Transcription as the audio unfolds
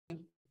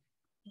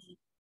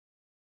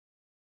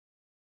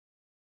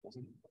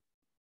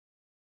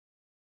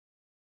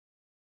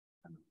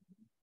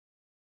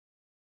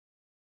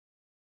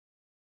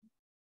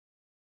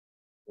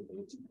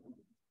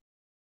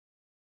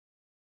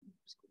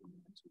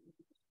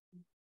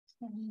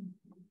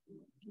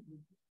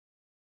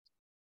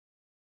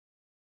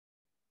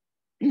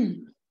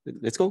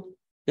Let's go.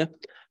 Yeah.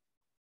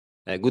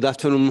 Good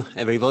afternoon,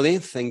 everybody.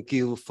 Thank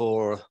you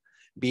for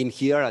being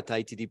here at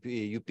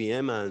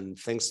itdUPM, and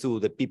thanks to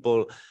the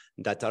people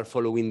that are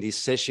following this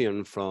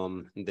session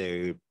from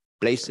their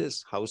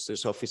places,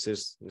 houses,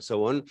 offices, and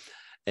so on.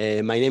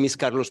 My name is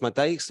Carlos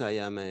Mataix. I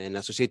am an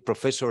associate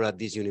professor at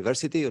this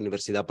university,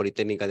 Universidad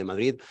Politécnica de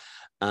Madrid,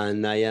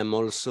 and I am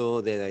also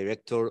the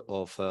director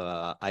of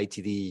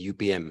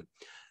itdUPM.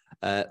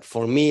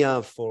 For me,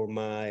 for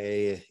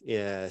my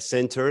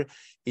center,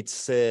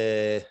 it's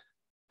a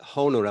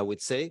honor, I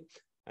would say,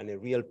 and a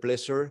real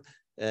pleasure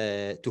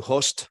to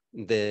host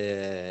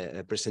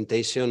the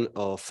presentation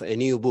of a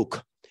new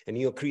book, a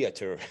new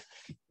creator,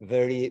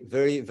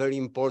 very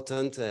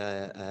important.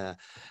 I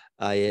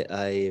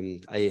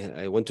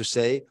want to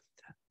say,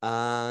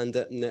 and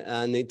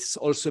it's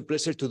also a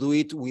pleasure to do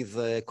it with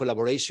a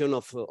collaboration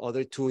of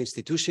other two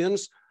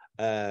institutions,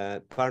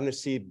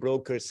 Partnership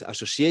Brokers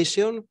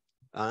Association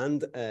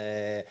and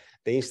the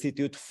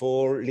Institute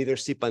for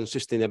Leadership and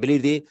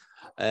Sustainability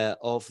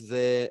of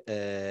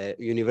the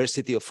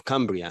University of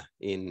Cumbria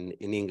in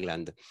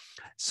England.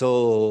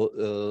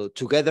 So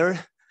together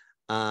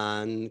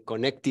and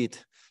connected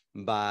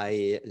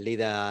by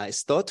Leda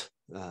Stott,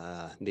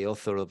 the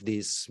author of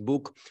this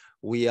book,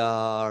 we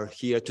are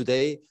here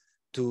today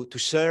to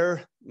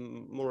share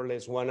more or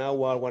less 1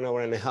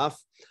 hour and a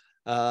half,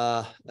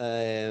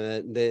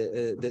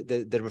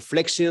 the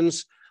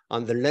reflections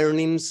and the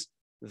learnings,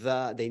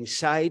 the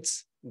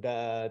insights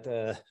that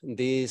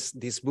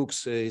this book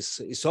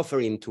is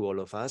offering to all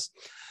of us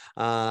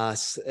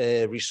as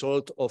a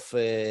result of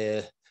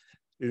a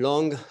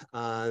long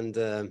and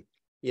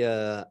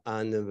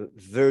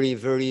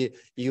very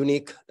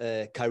unique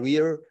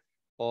career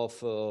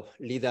of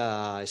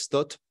Leda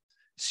Stott.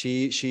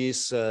 She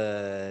is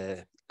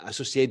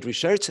associate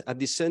research at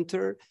this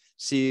center.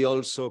 She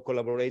also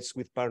collaborates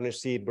with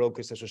Partnership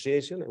Brokers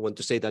Association. I want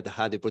to say that I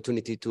had the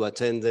opportunity to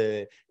attend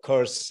the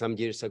course some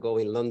years ago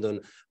in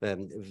London,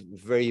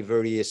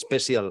 very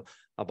special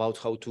about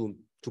how to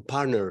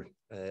partner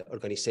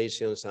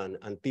organizations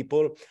and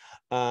people.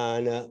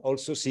 And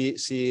also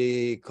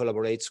she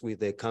collaborates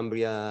with the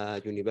Cumbria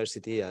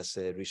University as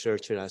a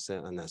researcher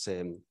and as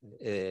a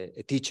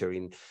teacher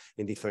in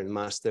different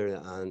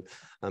master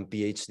and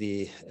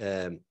PhD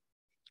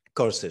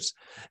courses.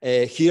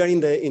 Here in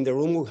the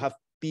room we have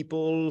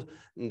people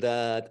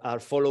that are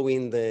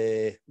following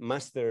the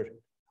master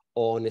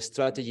on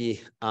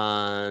strategy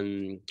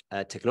and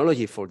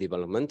technology for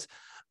development.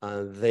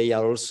 They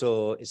are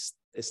also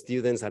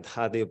students that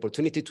had the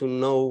opportunity to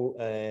know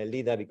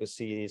Leda, because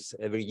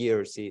every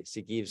year she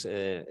gives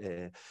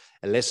a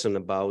lesson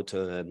about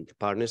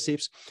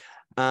partnerships.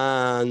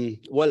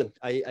 And well,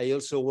 I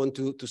also want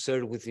to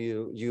share with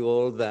you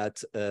all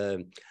that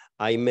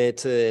I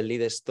met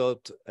Leda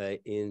Stott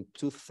in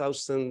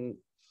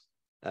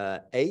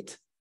 2008.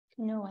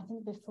 No, I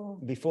think before.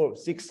 Before,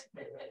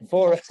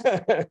 4.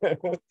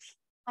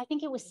 I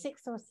think it was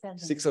 6 or 7.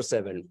 6 or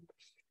 7.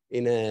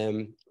 In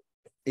a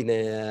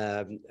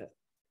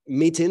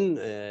meeting,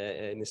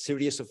 in a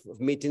series of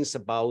meetings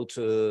about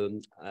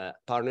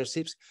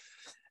partnerships,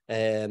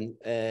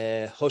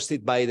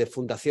 hosted by the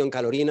Fundación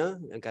Carolina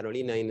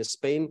in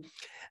Spain.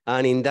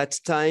 And in that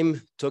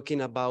time,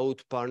 talking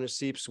about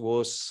partnerships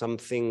was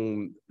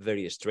something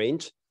very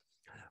strange,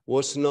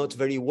 was not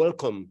very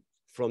welcome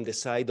from the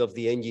side of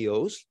the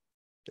NGOs.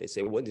 They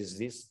say, what is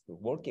this?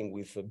 Working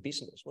with a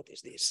business? What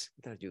is this?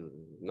 That you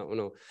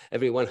no.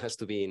 Everyone has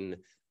to be in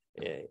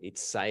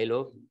its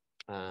silo.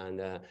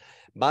 And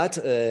but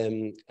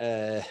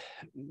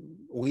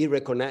we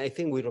recognize. I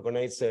think we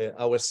recognize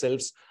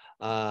ourselves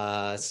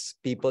as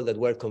people that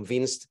were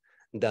convinced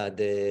that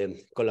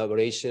the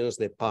collaborations,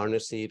 the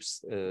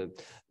partnerships,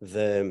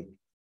 the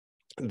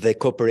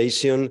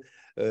cooperation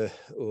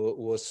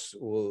was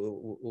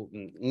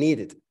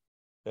needed.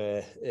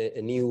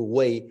 A new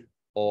way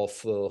of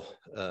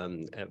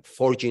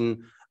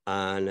forging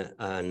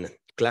and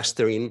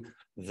clustering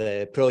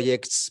the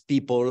projects,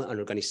 people, and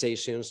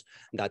organizations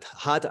that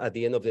had, at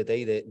the end of the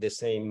day, the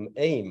same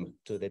aim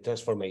to the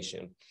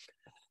transformation.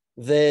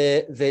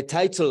 The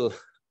title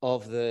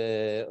of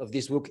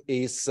this book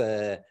is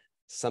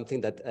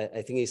something that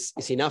I think is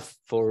enough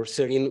for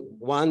sharing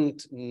 1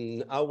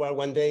 hour,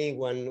 1 day,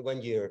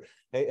 one year.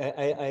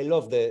 I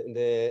love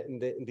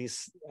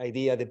this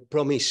idea, the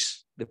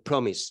promise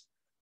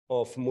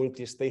of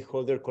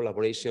multi-stakeholder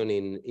collaboration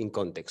in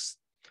context.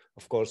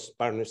 Of course,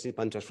 partnership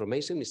and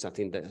transformation is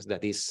something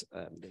that is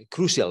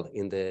crucial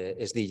in the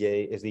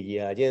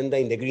SDG agenda,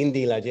 in the Green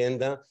Deal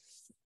agenda.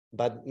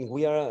 But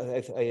we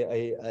are,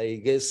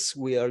 I guess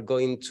we are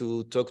going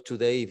to talk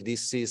today if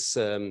this is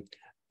a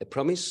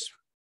promise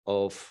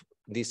of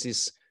this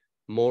is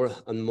more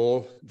and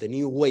more the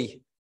new way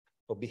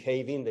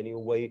behaving, the new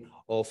way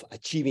of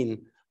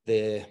achieving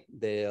the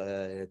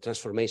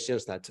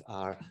transformations that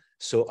are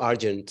so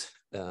urgent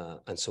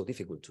and so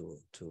difficult to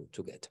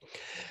get.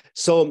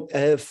 So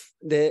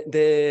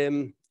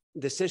the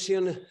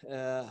session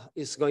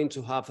is going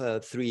to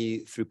have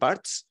three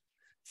parts.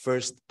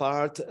 First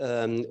part,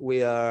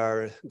 we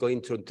are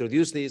going to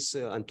introduce this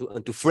and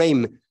to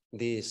frame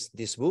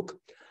this book.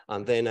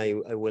 And then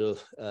I will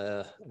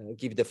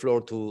give the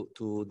floor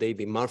to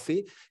David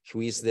Murphy,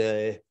 who is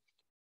the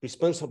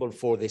responsible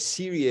for the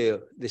series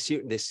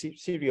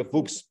of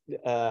books,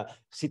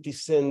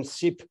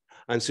 Citizenship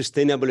and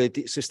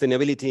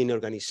Sustainability in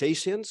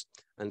Organizations,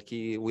 and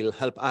he will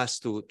help us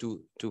to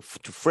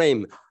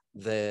frame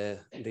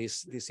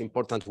this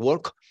important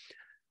work.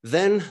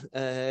 Then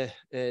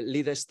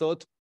Leda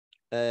Stott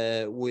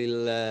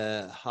will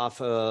have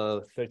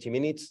 30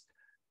 minutes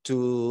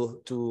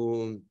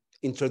to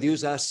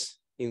introduce us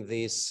in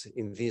this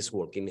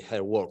work, in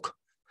her work.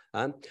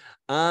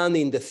 And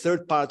in the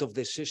third part of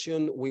the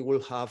session, we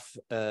will have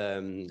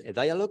a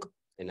dialogue,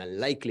 an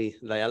unlikely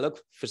dialogue.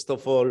 First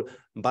of all,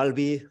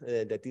 Bulbul,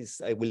 that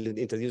is, I will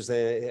introduce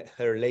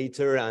her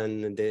later,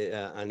 and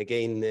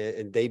again,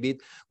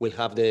 David will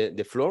have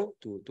the floor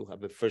to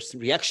have a first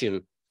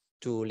reaction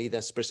to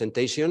Leda's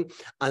presentation,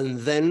 and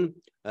then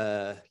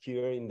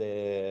here in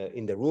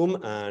the room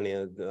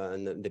and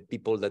the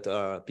people that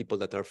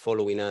are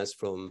following us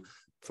from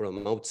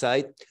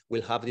outside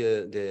will have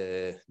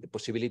the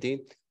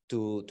possibility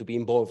to be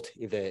involved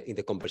in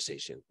the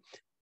conversation.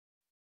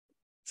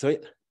 Sorry.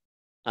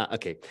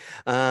 Okay.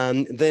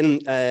 Then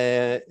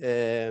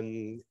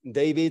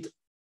David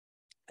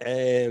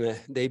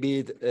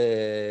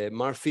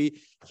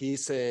Murphy,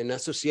 he's an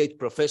associate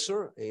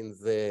professor in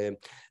the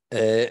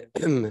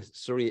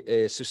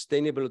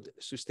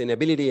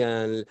Sustainability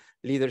and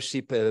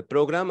Leadership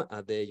program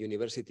at the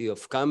University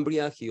of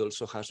Cumbria. He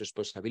also has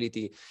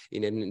responsibility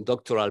in a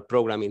doctoral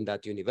program in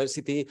that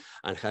university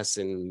and has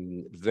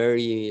a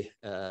very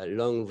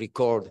long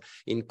record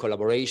in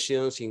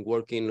collaborations, in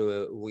working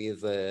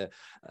with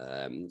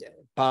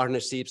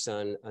partnerships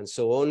and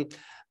so on.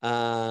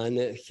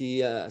 And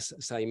he,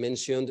 as I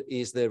mentioned,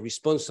 is the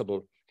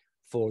responsible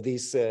for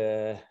this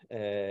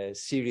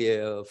series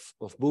of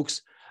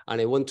books. And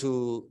I want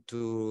to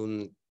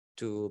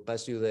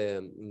pass you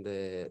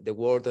the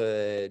word,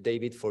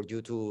 David, for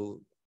you to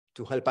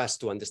help us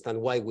to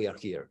understand why we are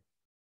here.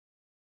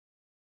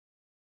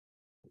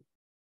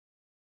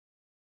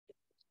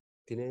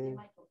 The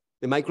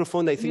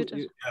microphone, I think.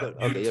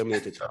 Okay, you're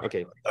muted.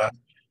 Okay.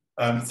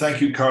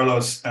 Thank you,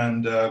 Carlos,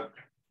 and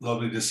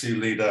lovely to see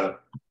Leda,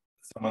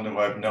 someone who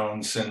I've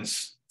known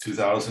since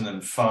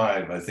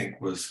 2005. I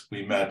think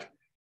we met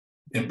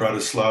in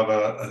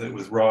Bratislava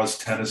with Roz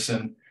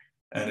Tennyson.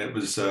 And it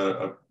was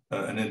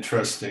an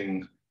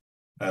interesting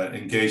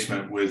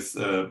engagement with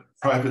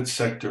private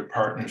sector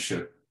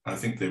partnership, I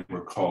think they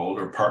were called,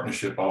 or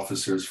partnership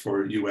officers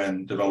for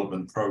UN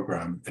development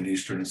program in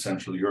Eastern and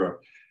Central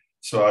Europe.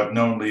 So I've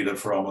known Leda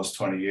for almost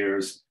 20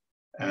 years,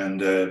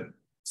 and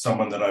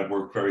someone that I've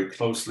worked very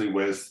closely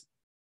with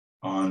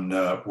on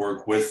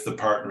work with the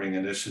Partnering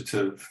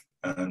Initiative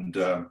and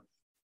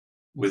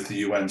with the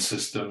UN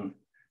system,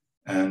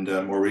 and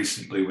more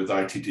recently with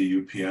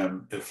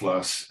itdUPM,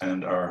 IFLAS,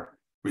 and our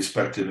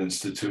respective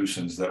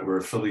institutions that we're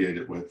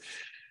affiliated with.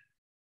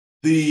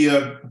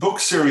 The book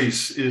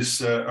series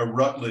is a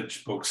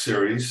Routledge book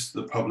series,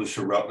 the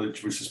publisher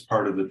Routledge, which is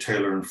part of the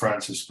Taylor and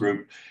Francis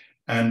group.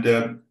 And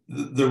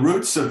the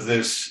roots of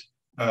this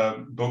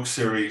book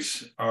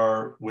series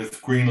are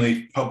with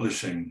Greenleaf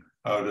Publishing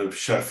out of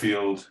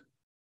Sheffield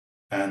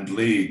and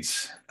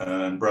Leeds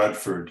and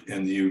Bradford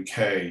in the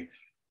UK,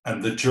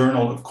 and the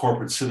Journal of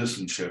Corporate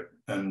Citizenship.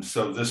 And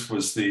so this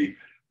was the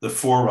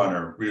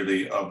forerunner,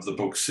 really, of the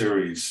book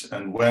series.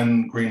 And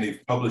when Greenleaf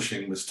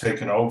Publishing was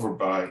taken over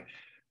by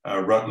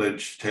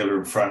Routledge, Taylor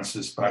and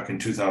Francis back in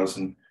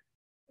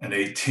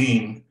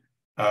 2018,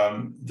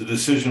 the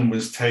decision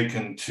was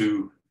taken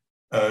to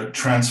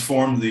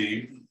transform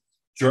the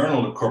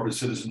Journal of Corporate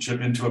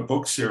Citizenship into a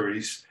book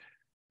series,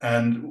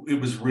 and it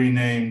was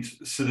renamed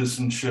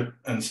Citizenship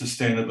and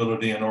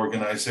Sustainability in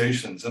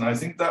Organizations. And I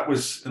think that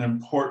was an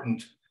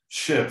important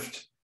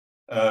shift.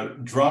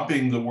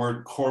 Dropping the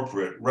word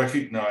corporate,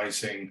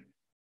 recognizing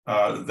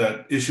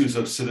that issues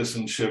of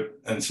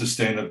citizenship and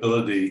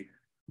sustainability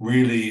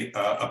really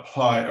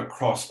apply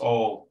across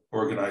all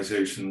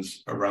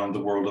organizations around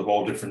the world of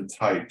all different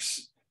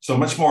types. So a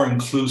much more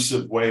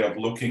inclusive way of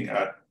looking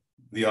at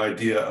the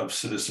idea of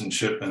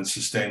citizenship and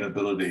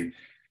sustainability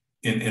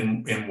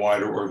in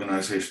wider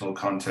organizational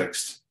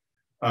context.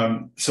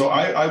 So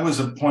I was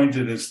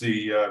appointed as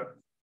the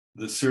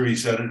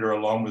series editor,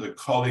 along with a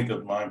colleague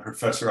of mine,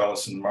 Professor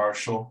Alison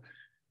Marshall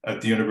at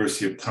the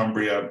University of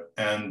Cumbria.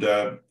 And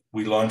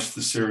we launched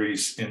the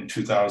series in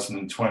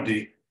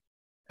 2020.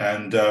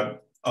 And I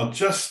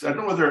don't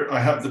know whether I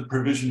have the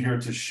provision here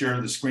to share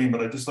the screen,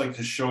 but I'd just like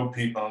to show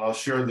people, and I'll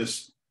share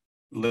this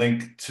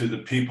link to the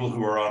people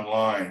who are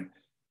online,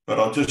 but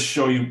I'll just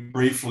show you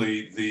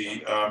briefly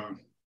I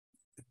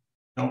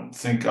don't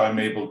think I'm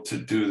able to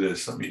do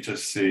this. Let me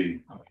just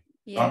see.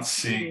 not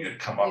seeing it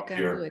come up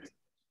here.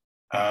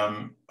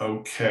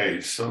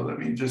 Okay, so let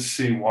me just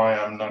see why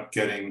I'm not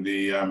getting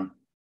the,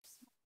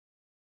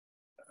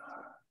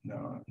 no,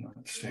 I'm not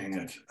seeing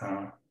it.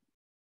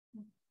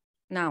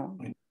 Now.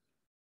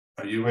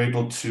 Are you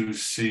able to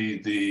see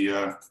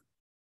the,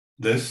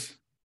 this?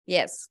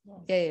 Yes,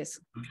 yes.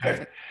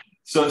 Okay,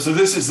 so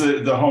this is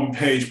the home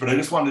page, but I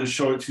just wanted to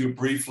show it to you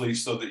briefly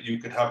so that you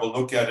could have a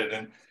look at it.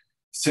 And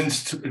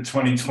since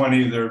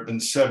 2020, there have been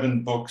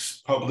 7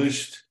 books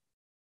published,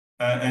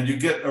 and you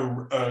get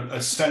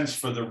a sense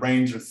for the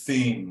range of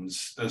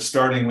themes,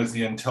 starting with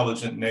the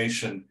intelligent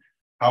nation,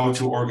 how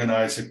to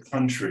organize a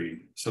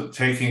country. So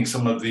taking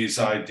some of these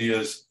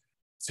ideas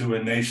to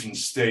a nation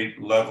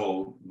state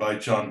level by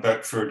John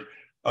Beckford,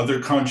 other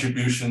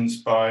contributions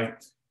by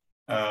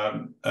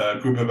a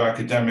group of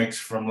academics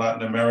from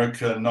Latin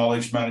America,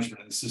 knowledge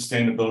management and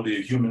sustainability,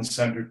 a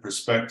human-centered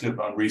perspective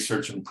on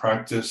research and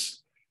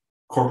practice,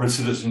 corporate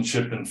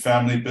citizenship and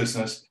family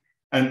business.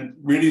 And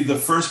really the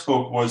first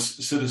book was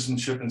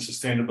Citizenship and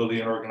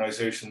Sustainability in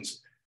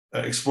Organizations,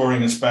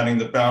 Exploring and Spanning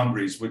the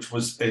Boundaries, which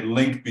was a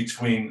link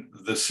between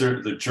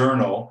the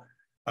journal,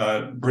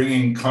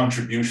 bringing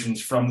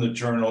contributions from the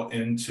journal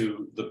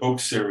into the book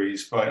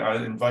series by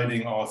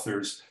inviting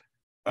authors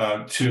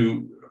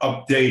to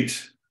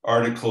update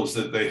articles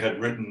that they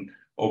had written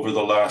over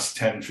the last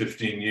 10,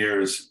 15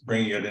 years,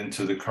 bringing it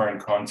into the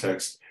current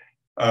context.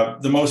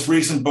 The most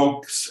recent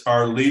books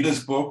are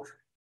Leda's book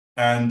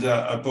and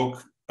a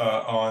book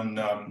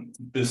on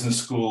business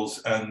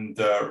schools and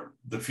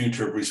the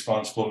future of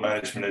responsible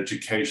management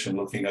education,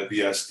 looking at the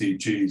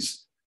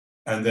SDGs.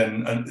 And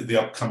then the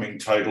upcoming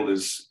title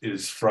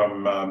is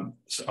from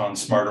on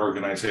smart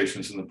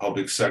organizations in the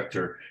public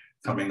sector,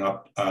 coming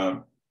up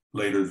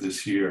later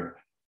this year.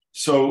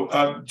 So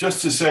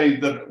just to say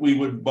that we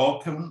would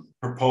welcome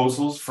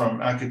proposals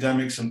from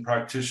academics and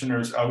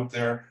practitioners out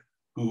there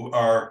who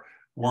are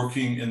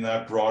working in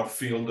that broad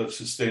field of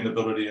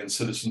sustainability and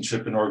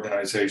citizenship in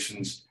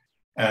organizations.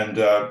 And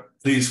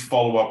please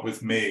follow up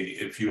with me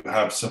if you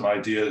have some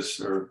ideas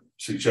or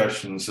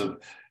suggestions of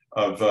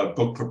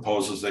book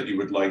proposals that you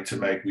would like to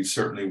make. We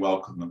certainly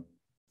welcome them.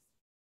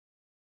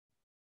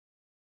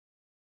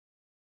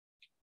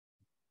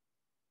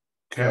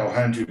 Okay, I'll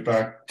hand you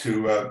back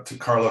to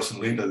Carlos and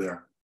Leda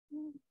there.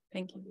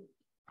 Thank you.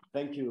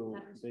 Thank you,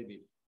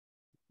 David.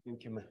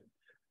 Thank you.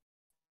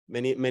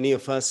 Many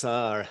of us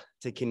are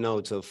taking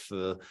note of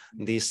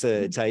these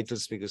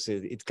titles because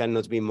it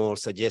cannot be more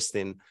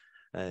suggesting,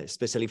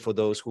 especially for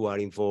those who are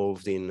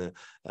involved in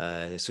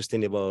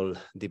sustainable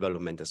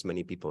development, as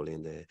many people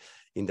in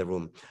the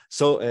room.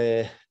 So,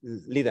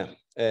 Leda,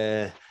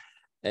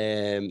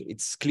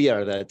 it's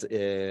clear that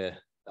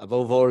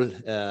above all,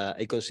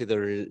 I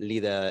consider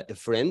Leda a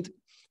friend.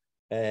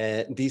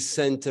 This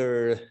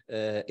center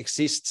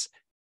exists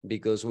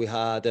because we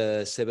had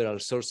several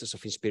sources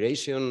of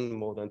inspiration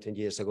more than 10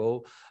 years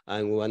ago,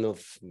 and one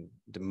of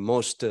the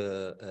most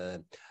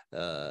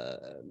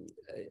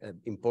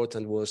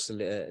important was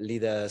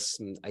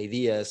Leda's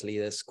ideas,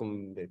 Leda's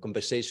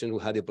conversation we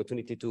had the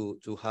opportunity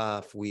to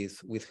have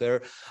with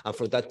her. And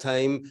for that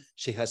time,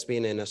 she has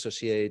been an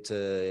associate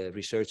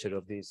researcher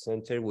of this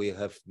center. We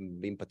have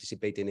been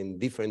participating in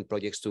different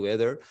projects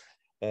together.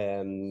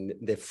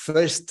 The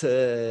first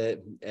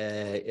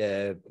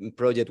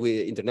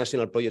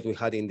international project we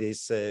had in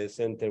this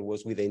center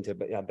was with the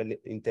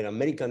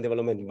Inter-American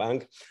Development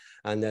Bank,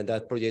 and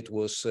that project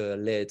was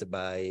led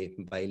by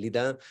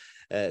Leda.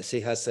 She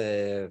has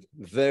a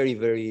very,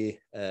 very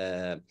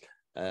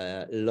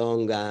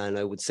long and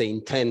I would say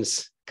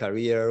intense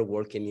career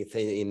working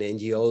in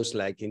NGOs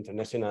like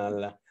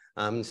International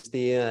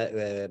Amnesty,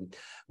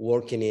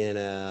 working in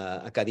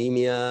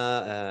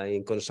academia,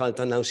 in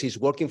consultant. Now she's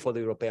working for the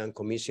European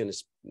Commission,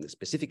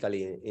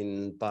 specifically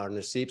in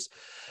partnerships.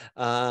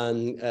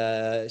 And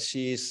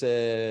she's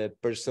a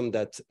person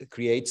that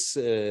creates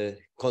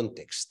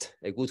context,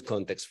 a good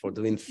context for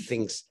doing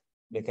things,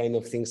 the kind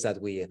of things that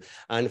we,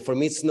 and for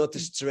me, it's not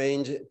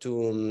strange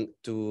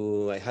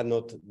I had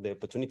not the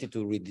opportunity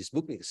to read this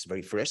book. It's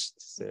very fresh,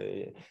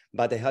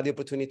 but I had the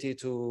opportunity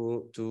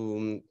to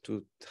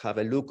have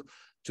a look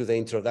to the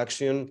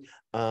introduction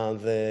and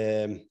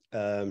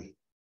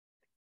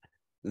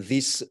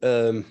this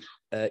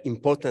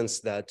importance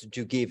that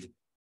you give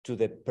to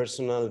the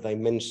personal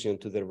dimension,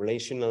 to the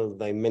relational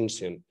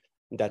dimension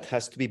that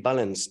has to be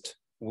balanced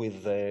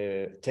with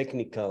the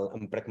technical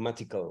and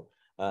pragmatical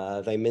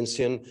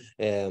dimension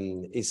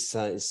is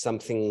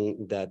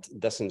something that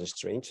doesn't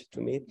strange to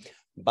me.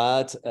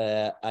 But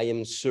I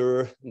am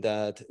sure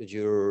that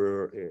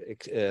your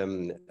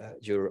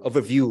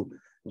overview,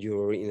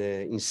 your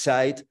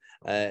insight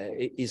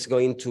is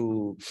going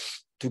to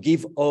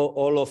give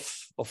all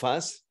of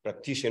us,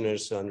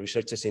 practitioners and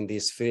researchers in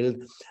this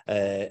field,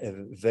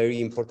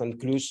 very important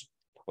clues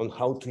on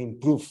how to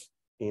improve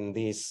in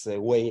this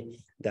way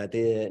that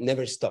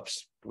never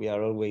stops. We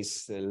are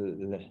always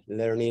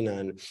learning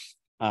and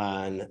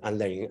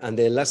learning. And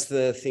the last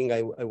thing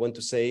I want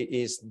to say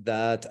is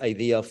that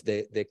idea of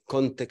the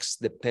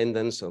context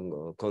dependence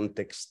or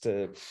context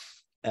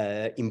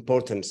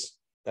importance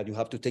that you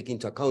have to take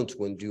into account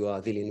when you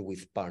are dealing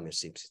with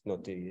partnerships. It's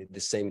not the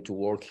same to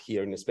work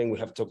here in Spain. We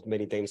have talked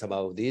many times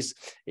about this.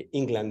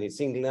 England is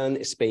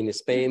England, Spain is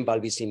Spain,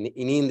 Bulb is in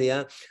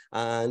India,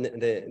 and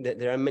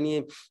there are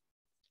many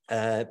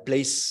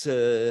place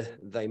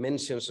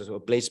dimensions or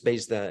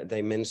place-based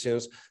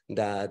dimensions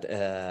that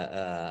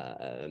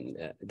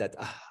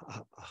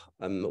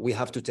we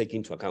have to take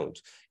into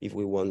account if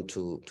we want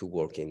to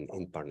work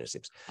in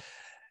partnerships.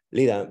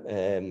 Leda,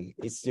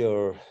 it's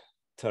your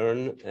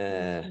turn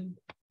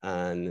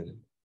and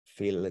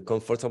feel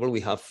comfortable.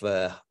 We have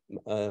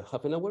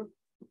half an hour?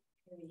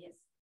 Yes.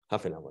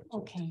 Half an hour.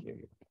 Okay.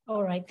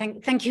 All right.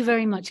 Thank you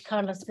very much,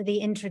 Carlos, for the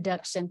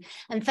introduction.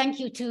 And thank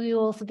you to you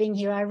all for being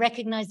here. I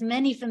recognize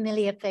many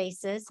familiar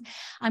faces.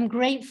 I'm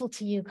grateful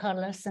to you,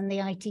 Carlos, and the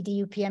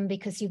itdUPM,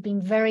 because you've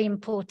been very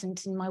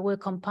important in my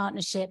work on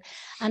partnership.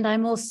 And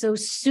I'm also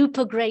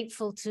super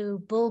grateful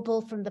to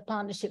Bulbul from the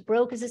Partnership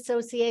Brokers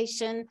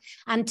Association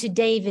and to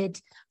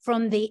David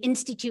from the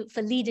Institute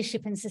for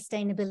Leadership and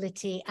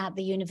Sustainability at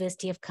the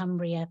University of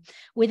Cumbria.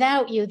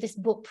 Without you, this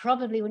book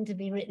probably wouldn't have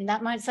been written.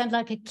 That might sound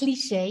like a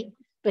cliche,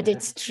 but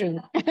it's true.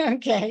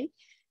 Okay.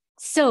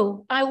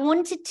 So I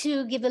wanted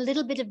to give a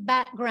little bit of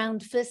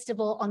background, first of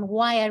all, on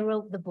why I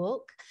wrote the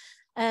book.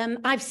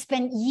 I've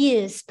spent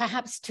years,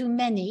 perhaps too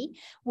many,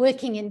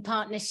 working in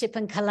partnership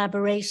and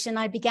collaboration.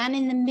 I began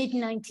in the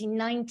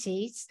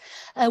mid-1990s,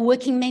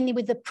 working mainly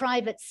with the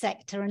private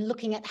sector and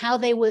looking at how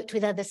they worked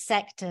with other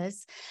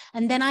sectors.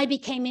 And then I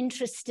became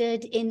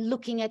interested in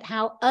looking at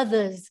how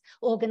others,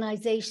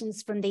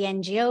 organizations from the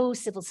NGO,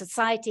 civil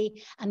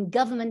society, and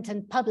government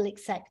and public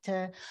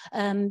sector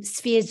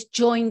spheres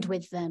joined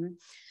with them.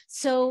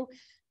 So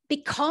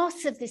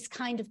because of this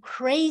kind of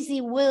crazy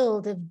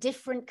world of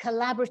different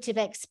collaborative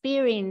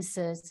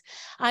experiences,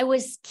 I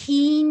was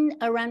keen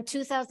around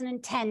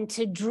 2010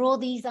 to draw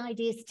these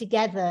ideas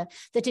together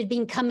that had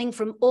been coming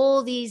from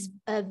all these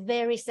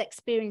various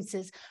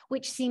experiences,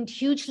 which seemed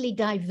hugely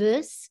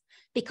diverse,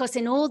 because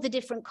in all the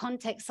different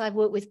contexts I've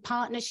worked with,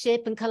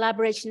 partnership and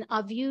collaboration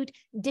are viewed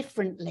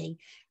differently.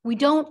 We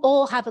don't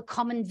all have a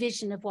common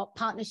vision of what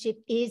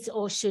partnership is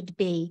or should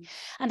be.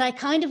 And I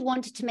kind of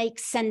wanted to make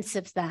sense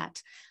of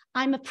that.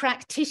 I'm a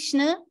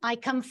practitioner, I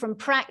come from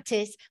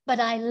practice,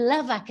 but I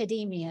love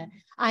academia.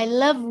 I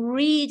love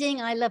reading,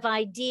 I love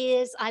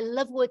ideas, I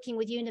love working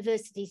with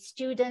university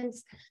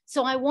students.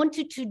 So I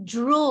wanted to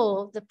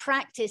draw the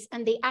practice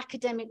and the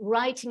academic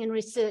writing and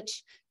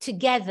research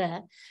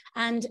together,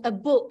 and a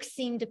book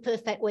seemed a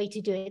perfect way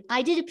to do it.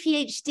 I did a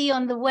PhD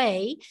on the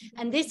way,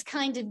 and this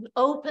kind of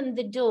opened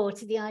the door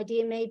to the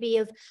idea maybe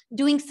of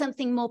doing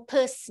something more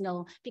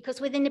personal, because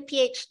within a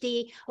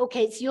PhD,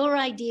 okay, it's your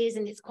ideas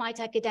and it's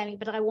quite academic,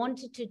 but I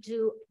wanted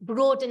to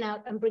broaden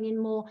out and bring in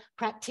more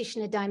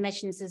practitioner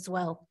dimensions as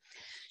well.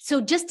 So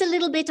just a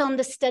little bit on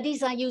the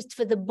studies I used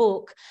for the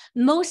book.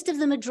 Most of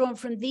them are drawn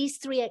from these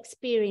three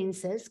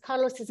experiences.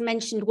 Carlos has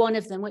mentioned one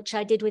of them, which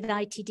I did with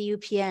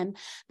itdUPM.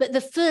 But the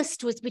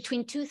first was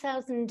between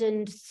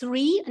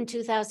 2003 and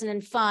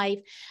 2005.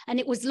 And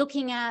it was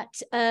looking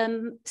at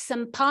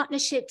some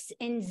partnerships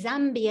in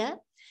Zambia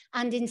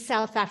and in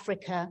South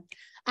Africa.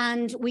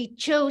 And we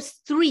chose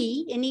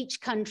three in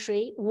each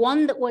country,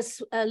 one that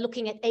was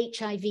looking at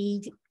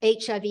HIV/AIDS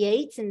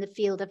in the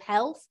field of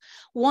health,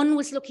 one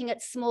was looking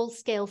at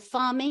small-scale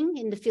farming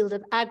in the field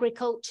of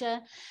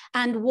agriculture,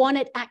 and one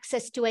at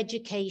access to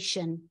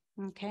education.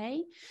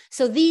 Okay,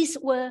 so these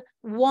were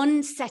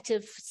one set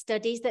of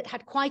studies that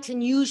had quite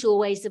unusual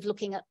ways of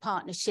looking at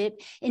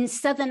partnership. In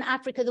Southern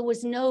Africa, there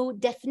was no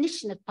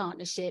definition of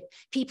partnership.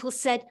 People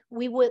said,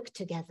 we work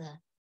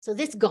together. So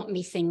this got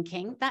me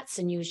thinking, that's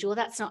unusual.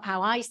 That's not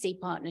how I see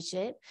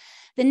partnership.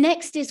 The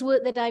next is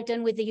work that I've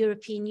done with the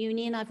European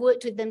Union. I've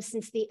worked with them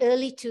since the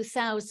early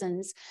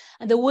 2000s.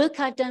 And the work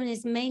I've done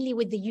is mainly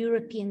with the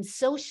European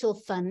Social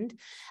Fund.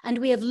 And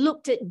we have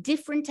looked at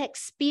different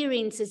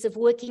experiences of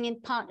working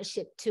in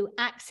partnership to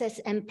access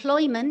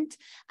employment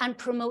and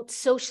promote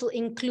social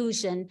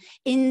inclusion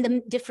in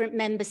the different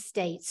member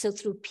states. So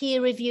through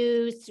peer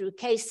reviews, through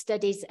case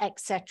studies,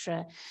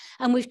 etc.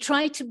 And we've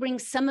tried to bring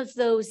some of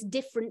those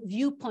different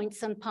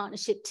viewpoints on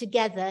partnership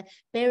together,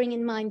 bearing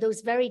in mind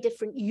those very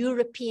different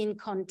European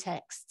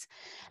contexts.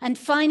 And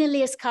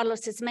finally, as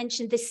Carlos has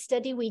mentioned, this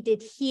study we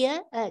did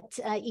here at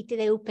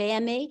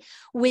itdUPM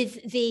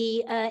with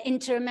the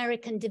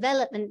Inter-American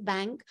Development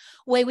Bank,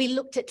 where we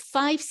looked at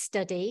 5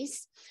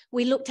 studies.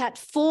 We looked at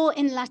 4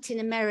 in Latin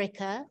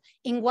America,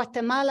 in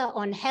Guatemala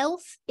on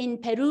health, in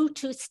Peru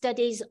 2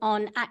 studies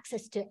on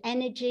access to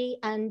energy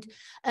and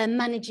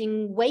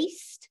managing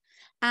waste,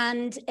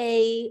 and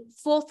a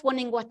 4th one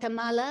in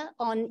Guatemala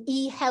on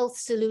e-health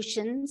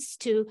solutions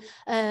to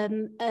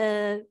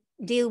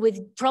deal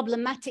with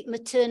problematic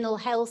maternal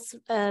health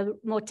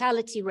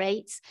mortality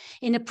rates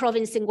in a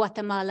province in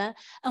Guatemala.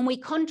 And we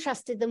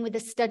contrasted them with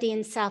a study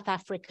in South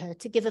Africa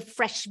to give a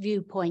fresh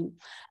viewpoint.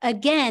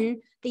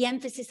 Again, the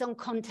emphasis on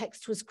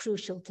context was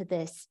crucial to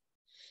this.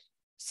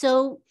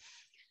 So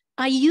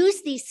I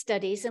used these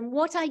studies, and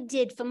what I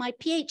did for my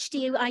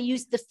PhD, I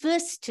used the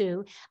first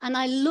two, and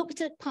I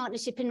looked at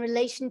partnership in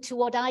relation to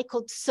what I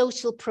called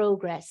social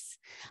progress.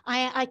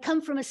 I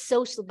come from a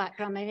social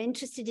background. I'm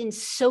interested in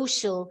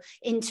social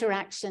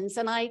interactions,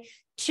 and I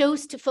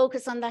chose to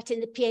focus on that in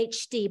the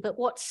PhD. But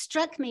what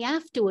struck me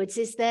afterwards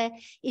is there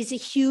is a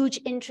huge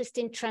interest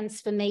in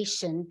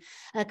transformation.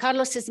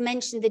 Carlos has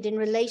mentioned that in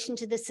relation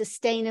to the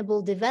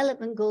Sustainable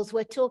Development Goals,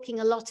 we're talking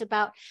a lot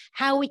about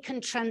how we can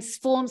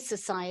transform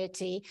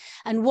society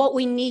and what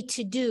we need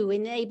to do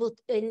in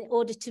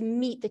order to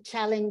meet the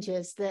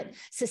challenges that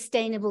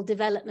sustainable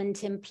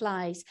development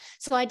implies.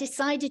 So I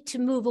decided to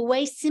move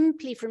away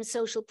simply from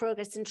social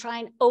progress and try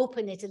and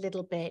open it a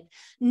little bit,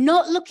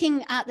 not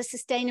looking at the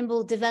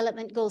Sustainable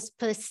Development Goals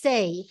per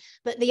se,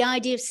 but the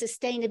idea of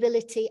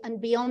sustainability and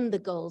beyond the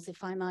goals,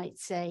 if I might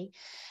say.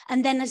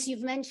 And then, as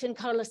you've mentioned,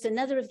 Carlos,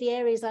 another of the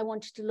areas I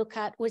wanted to look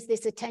at was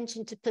this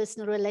attention to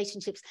personal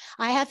relationships.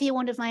 I have here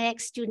one of my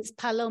ex-students,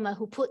 Paloma,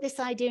 who put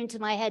this idea into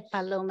my head,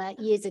 Paloma,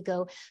 years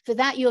ago. For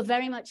that, you're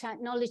very much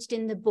acknowledged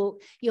in the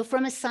book. You're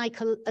from a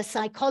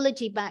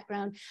psychology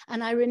background.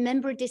 And I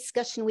remember a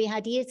discussion we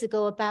had years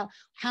ago about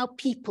how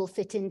people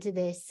fit into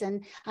this.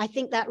 And I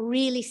think that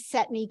really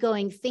set me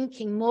going,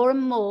 thinking more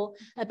and more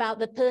about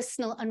the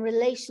personal and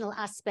relational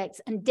aspects.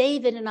 And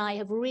David and I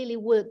have really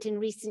worked in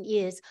recent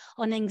years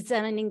on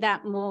examining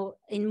that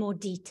in more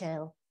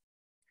detail.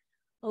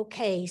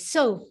 Okay,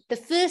 so the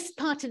first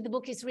part of the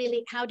book is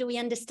really, how do we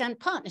understand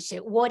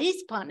partnership? What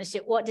is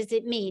partnership? What does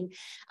it mean?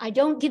 I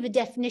don't give a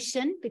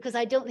definition because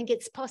I don't think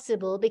it's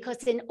possible,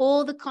 because in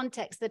all the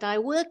contexts that I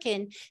work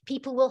in,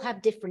 people will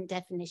have different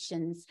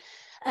definitions.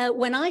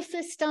 When I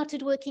first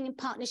started working in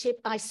partnership,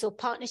 I saw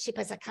partnership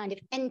as a kind of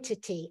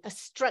entity, a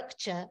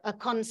structure, a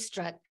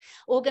construct.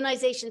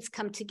 Organizations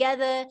come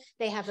together,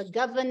 they have a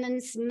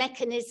governance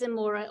mechanism,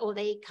 or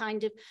they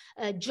kind of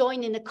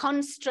join in a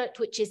construct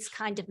which is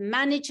kind of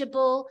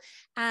manageable,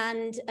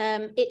 and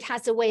it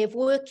has a way of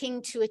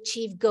working to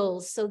achieve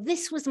goals. So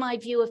this was my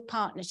view of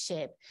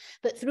partnership.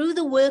 But through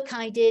the work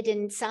I did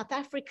in South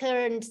Africa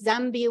and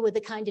Zambia were the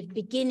kind of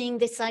beginning,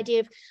 this idea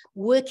of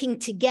working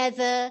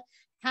together.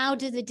 How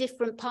do the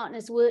different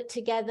partners work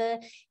together?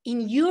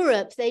 In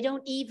Europe, they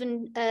don't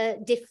even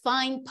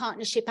define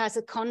partnership as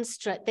a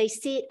construct. They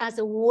see it as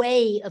a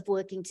way of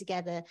working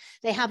together.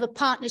 They have a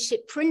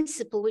partnership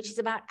principle, which is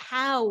about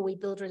how we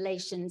build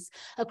relations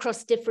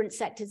across different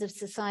sectors of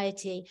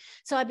society.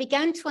 So I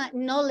began to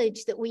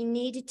acknowledge that we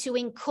needed to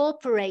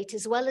incorporate,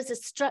 as well as a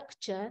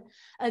structure,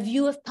 a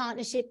view of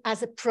partnership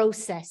as a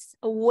process,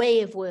 a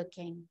way of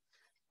working.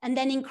 And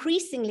then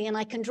increasingly, and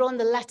I can draw on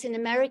the Latin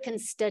American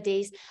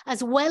studies,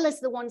 as well as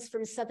the ones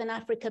from Southern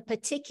Africa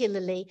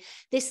particularly,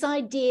 this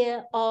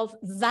idea of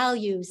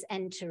values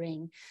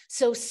entering.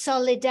 So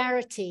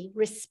solidarity,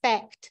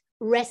 respect,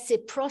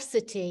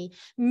 reciprocity,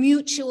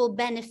 mutual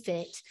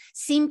benefit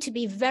seem to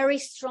be very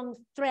strong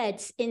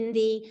threads in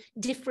the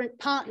different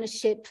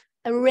partnership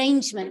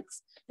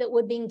arrangements that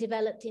were being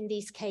developed in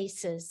these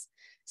cases.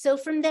 So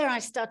from there, I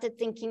started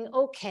thinking,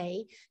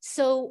 okay,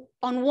 so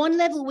on one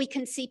level, we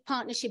can see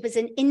partnership as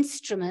an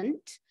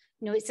instrument.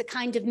 You know, it's a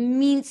kind of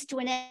means to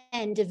an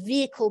end, a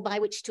vehicle by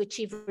which to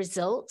achieve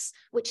results,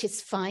 which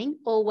is fine,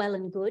 all well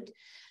and good.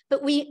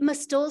 But we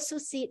must also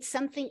see it's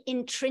something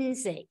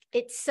intrinsic.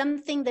 It's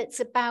something that's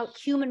about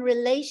human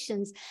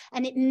relations,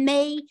 and it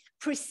may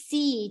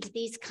precede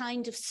these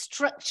kind of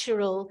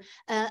structural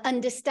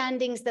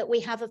understandings that we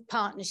have of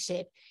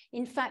partnership.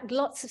 In fact,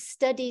 lots of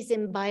studies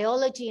in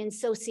biology and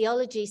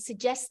sociology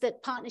suggest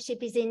that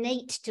partnership is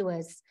innate to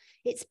us.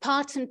 It's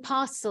part and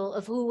parcel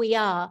of who we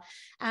are.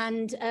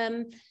 And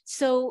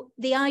so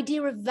the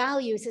idea of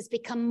values has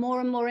become more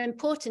and more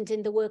important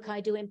in the work I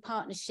do in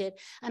partnership.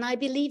 And I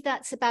believe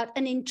that's about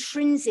an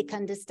intrinsic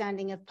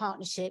understanding of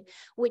partnership,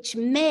 which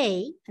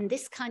may, and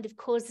this kind of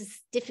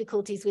causes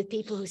difficulties with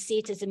people who see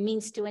it as a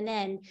means to an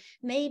end,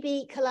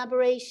 maybe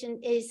collaboration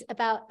is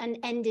about an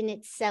end in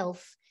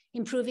itself,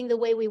 improving the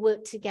way we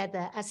work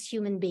together as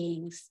human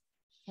beings,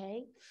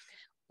 okay?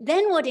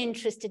 Then what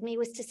interested me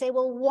was to say,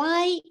 well,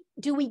 why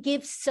do we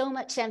give so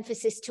much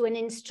emphasis to an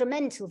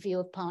instrumental view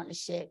of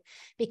partnership?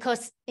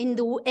 Because in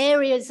the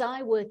areas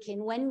I work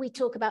in, when we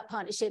talk about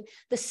partnership,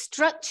 the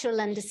structural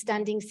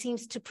understanding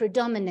seems to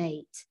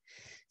predominate.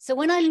 So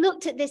when I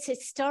looked at this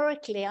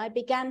historically, I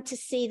began to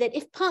see that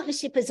if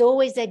partnership has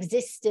always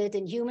existed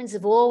and humans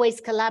have always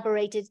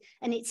collaborated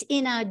and it's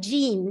in our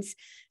genes,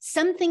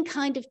 something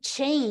kind of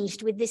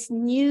changed with this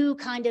new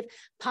kind of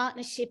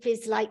partnership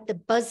is like the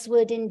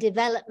buzzword in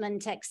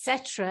development,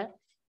 etc.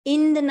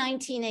 in the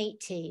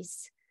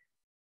 1980s.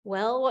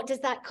 Well, what does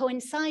that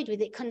coincide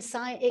with? It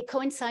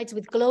coincides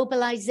with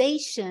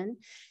globalization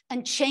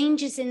and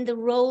changes in the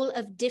role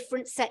of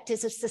different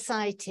sectors of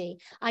society.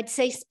 I'd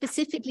say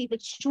specifically the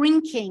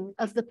shrinking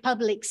of the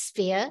public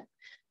sphere,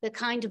 the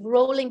kind of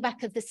rolling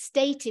back of the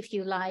state, if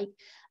you like,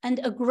 and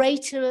a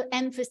greater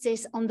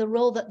emphasis on the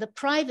role that the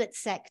private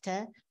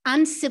sector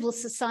and civil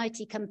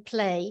society can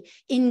play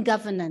in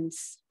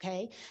governance,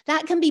 okay?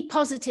 That can be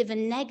positive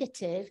and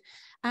negative.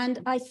 And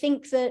I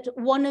think that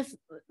one of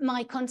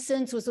my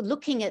concerns was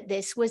looking at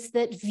this was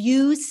that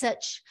views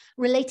such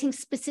relating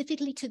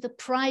specifically to the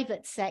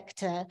private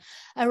sector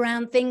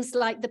around things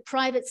like the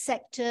private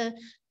sector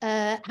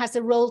has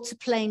a role to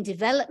play in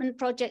development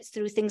projects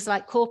through things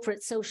like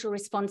corporate social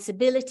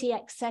responsibility,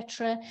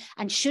 etc.,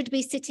 and should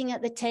be sitting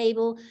at the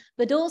table,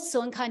 but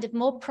also, and kind of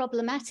more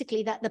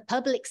problematically, that the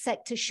public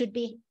sector should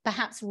be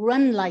perhaps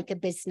run like a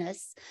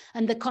business,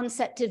 and the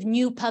concept of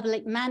new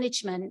public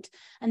management.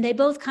 And they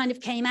both kind of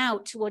came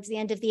out towards the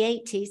end of the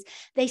 80s.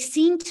 They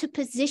seem to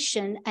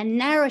position a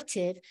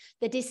narrative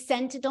that is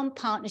centered on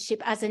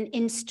partnership as an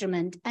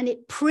instrument, and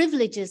it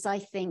privileges, I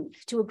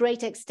think, to a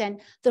great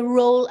extent, the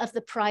role of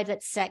the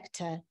private sector.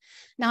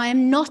 Now, I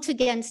am not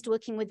against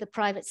working with the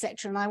private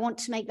sector, and I want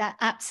to make that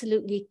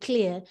absolutely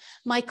clear.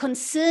 My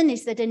concern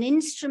is that an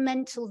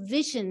instrumental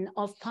vision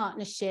of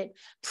partnership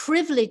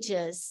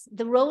privileges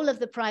the role of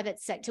the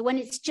private sector when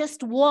it's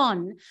just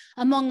one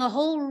among a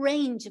whole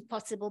range of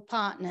possible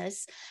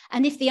partners.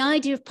 And if the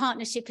idea of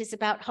partnership is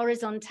about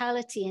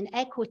horizontality and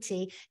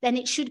equity, then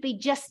it should be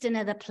just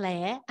another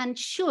player, and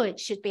sure, it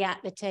should be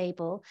at the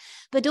table.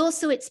 But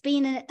also it's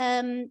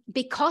been,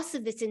 because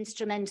of this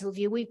instrumental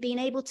view, we've been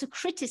able to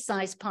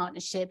criticize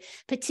partnership,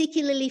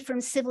 particularly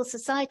from civil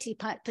society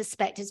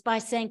perspectives, by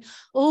saying,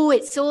 oh,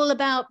 it's all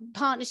about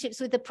partnerships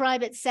with the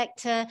private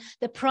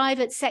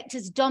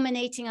sector's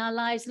dominating our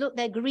lives, look,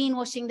 they're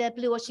greenwashing, they're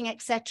bluewashing,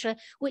 etc.,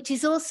 which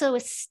is also a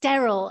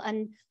sterile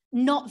and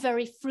not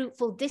very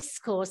fruitful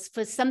discourse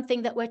for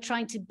something that we're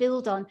trying to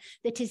build on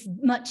that is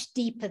much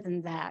deeper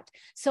than that.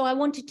 So I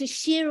wanted to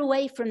sheer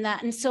away from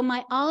that. And so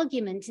my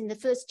argument in the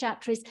first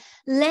chapter is,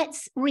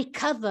 let's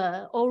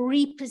recover or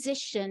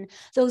reposition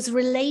those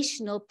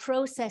relational,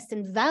 process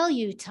and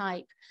value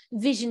type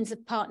visions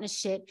of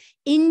partnership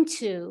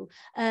into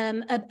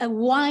a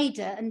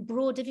wider and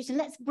broader vision.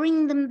 Let's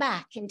bring them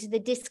back into the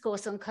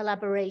discourse on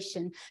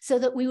collaboration so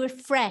that we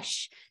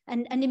refresh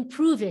and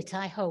improve it,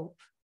 I hope.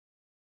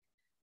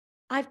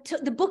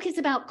 The book is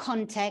about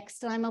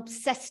context, and I'm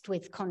obsessed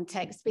with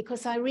context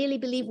because I really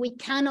believe we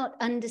cannot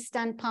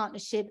understand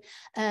partnership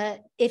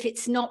if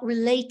it's not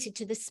related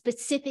to the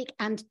specific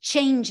and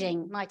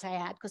changing, might I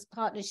add, because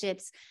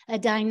partnerships are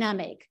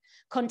dynamic,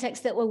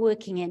 context that we're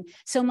working in.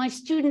 So my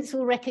students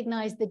will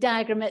recognize the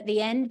diagram at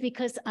the end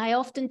because I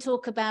often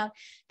talk about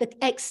the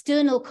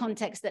external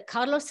context that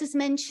Carlos has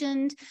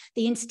mentioned,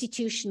 the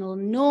institutional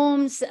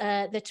norms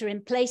that are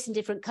in place in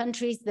different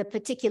countries, the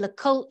particular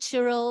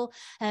cultural,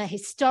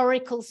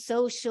 historical,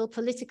 social,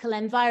 political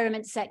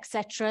environments,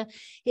 etc.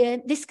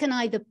 This can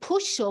either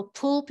push or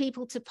pull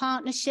people to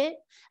partnership,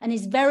 and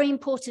is very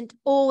important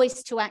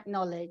always to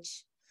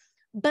acknowledge.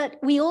 But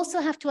we also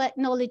have to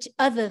acknowledge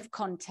other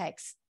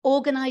contexts,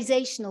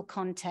 organizational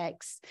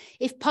contexts.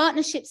 If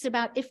partnerships are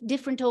about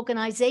different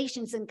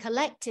organizations and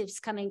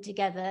collectives coming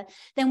together,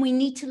 then we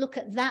need to look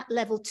at that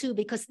level too,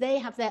 because they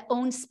have their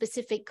own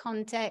specific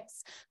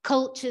contexts,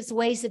 cultures,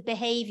 ways of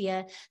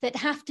behavior that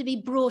have to be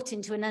brought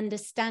into an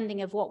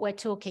understanding of what we're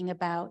talking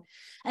about.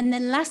 And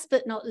then last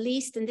but not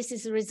least, and this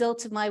is a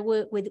result of my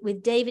work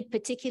with David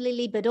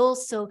particularly, but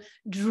also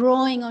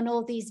drawing on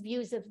all these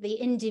views of the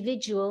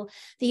individual,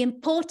 the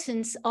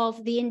importance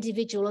of the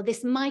individual, or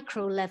this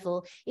micro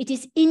level. It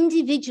is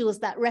individuals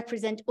that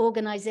represent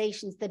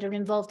organizations that are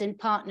involved in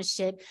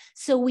partnership.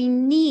 So we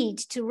need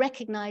to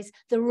recognize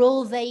the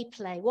role they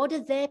play. What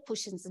are their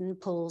pushes and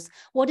pulls?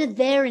 What are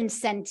their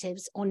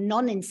incentives or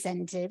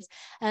non-incentives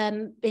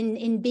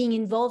in being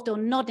involved or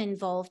not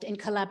involved in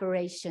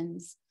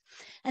collaborations?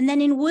 And then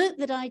in work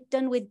that I'd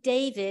done with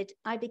David,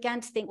 I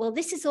began to think, well,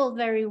 this is all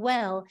very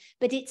well,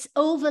 but it's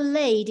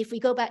overlaid, if we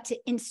go back to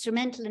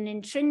instrumental and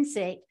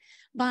intrinsic,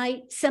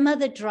 by some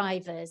other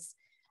drivers.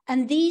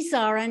 And these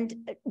are, and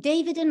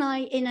David and I,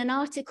 in an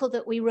article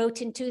that we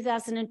wrote in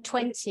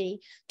 2020,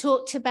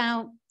 talked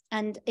about,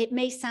 and it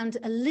may sound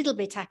a little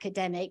bit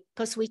academic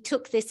because we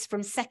took this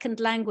from second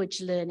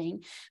language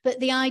learning, but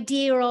the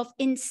idea of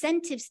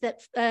incentives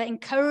that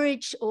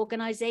encourage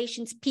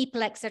organizations,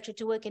 people, etc.,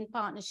 to work in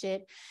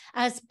partnership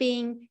as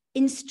being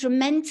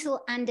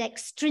instrumental and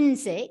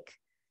extrinsic.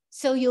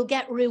 So you'll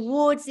get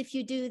rewards if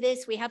you do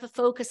this. We have a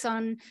focus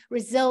on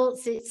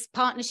results. It's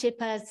partnership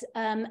as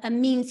a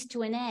means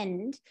to an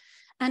end.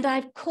 And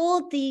I've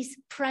called these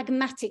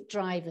pragmatic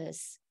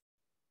drivers,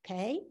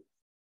 okay?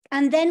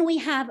 And then we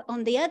have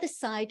on the other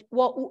side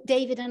what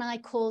David and I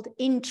called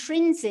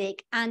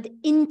intrinsic and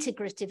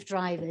integrative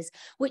drivers,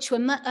 which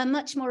were are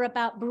much more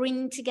about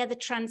bringing together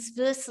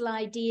transversal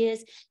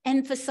ideas,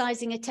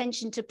 emphasizing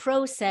attention to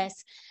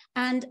process.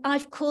 And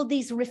I've called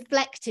these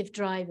reflective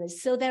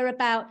drivers. So they're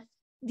about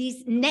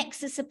these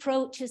nexus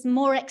approaches,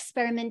 more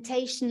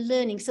experimentation,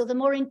 learning, so the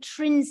more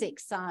intrinsic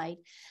side.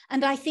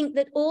 And I think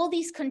that all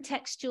these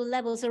contextual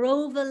levels are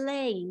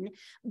overlain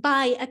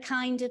by a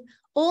kind of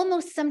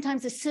almost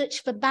sometimes a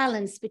search for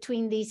balance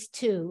between these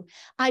two.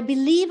 I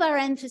believe our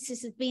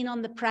emphasis has been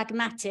on the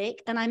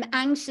pragmatic, and I'm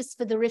anxious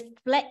for the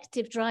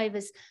reflective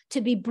drivers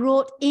to be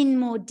brought in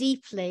more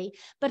deeply,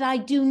 but I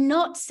do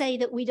not say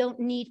that we don't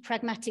need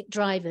pragmatic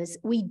drivers.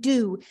 We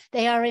do.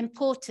 They are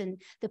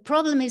important. The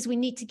problem is we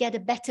need to get a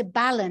better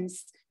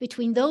balance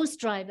between those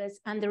drivers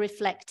and the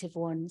reflective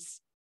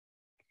ones.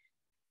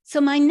 So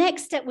my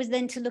next step was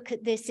then to look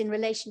at this in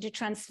relation to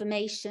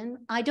transformation.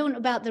 I don't know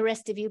about the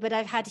rest of you, but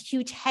I've had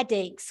huge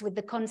headaches with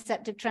the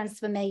concept of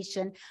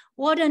transformation.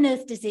 What on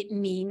earth does it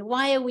mean?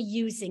 Why are we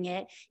using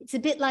it? It's a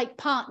bit like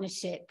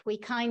partnership.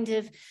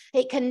 Anything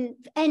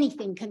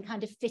can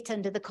kind of fit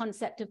under the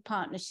concept of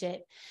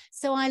partnership.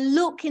 So I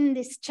look in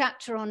this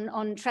chapter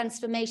on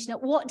transformation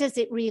at what does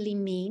it really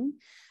mean?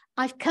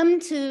 I've come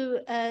to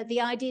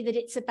the idea that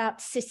it's about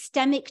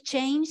systemic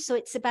change. So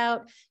it's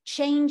about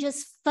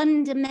changes,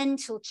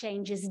 fundamental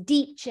changes,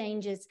 deep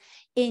changes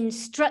in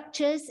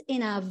structures,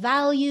 in our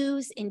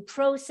values, in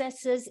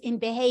processes, in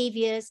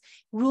behaviors,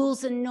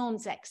 rules and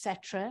norms,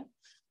 etc.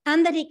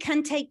 And that it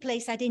can take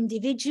place at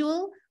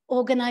individual,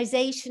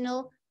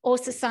 organizational, or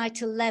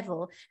societal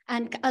level.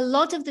 And a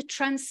lot of the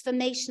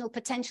transformational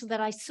potential that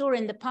I saw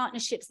in the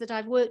partnerships that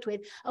I've worked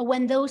with are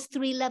when those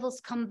three levels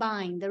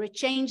combine. There are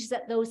changes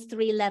at those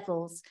three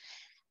levels.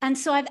 And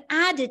so I've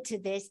added to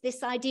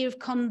this idea of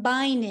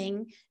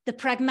combining the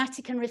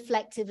pragmatic and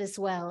reflective as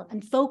well,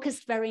 and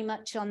focused very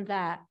much on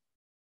that.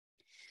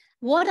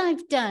 What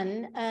I've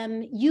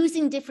done,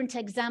 using different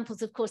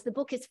examples, of course, the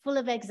book is full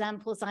of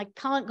examples. I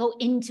can't go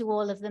into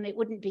all of them. It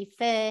wouldn't be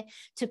fair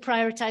to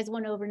prioritize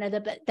one over another,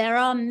 but there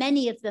are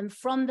many of them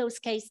from those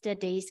case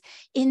studies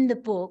in the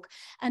book.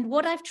 And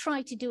what I've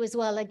tried to do as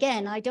well,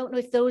 again, I don't know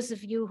if those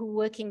of you who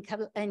work in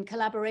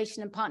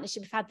collaboration and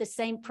partnership have had the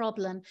same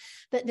problem,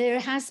 but there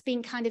has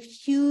been kind of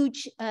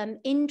huge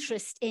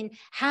interest in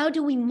how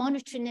do we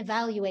monitor and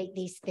evaluate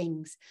these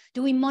things?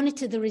 Do we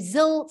monitor the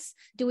results?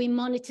 Do we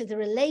monitor the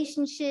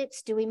relationships?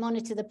 Do we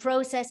monitor the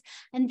process?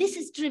 And this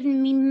has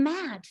driven me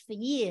mad for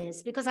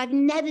years because I've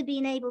never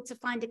been able to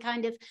find a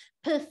kind of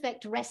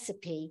perfect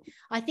recipe.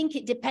 I think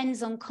it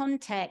depends on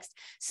context.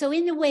 So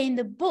in a way, in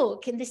the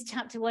book, in this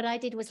chapter, what I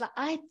did was like,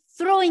 I'm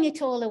throwing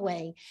it all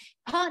away.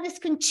 Partners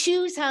can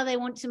choose how they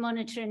want to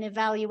monitor and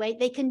evaluate.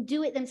 They can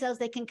do it themselves.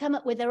 They can come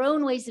up with their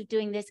own ways of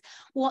doing this.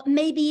 What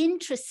may be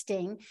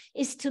interesting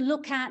is to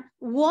look at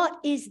what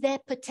is their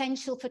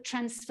potential for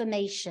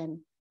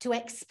transformation, to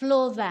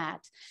explore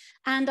that.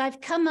 And I've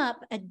come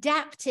up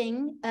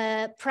adapting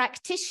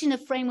practitioner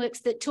frameworks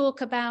that talk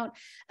about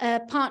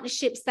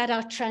partnerships that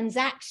are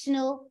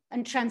transactional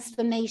and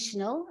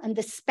transformational and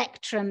the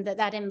spectrum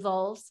that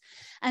involves.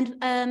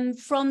 And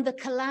from the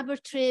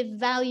collaborative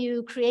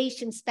value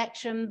creation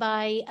spectrum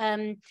by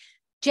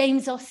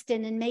James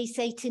Austin and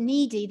Maysay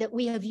Tanidi that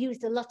we have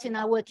used a lot in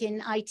our work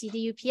in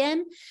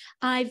itdUPM.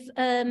 I've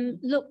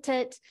looked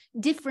at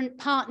different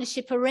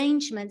partnership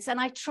arrangements and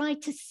I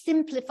tried to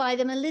simplify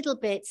them a little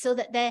bit so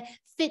that they're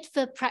fit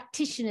for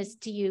practitioners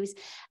to use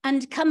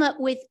and come up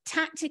with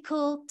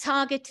tactical,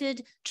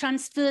 targeted,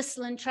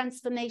 transversal and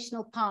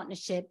transformational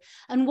partnership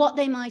and what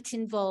they might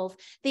involve.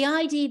 The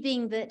idea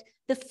being that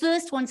the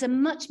first ones are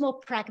much more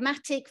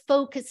pragmatic,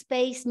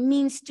 focus-based,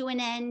 means to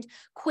an end,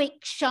 quick,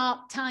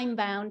 sharp,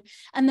 time-bound.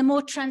 And the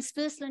more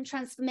transversal and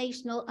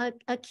transformational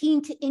are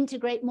keen to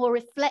integrate more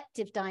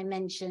reflective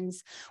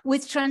dimensions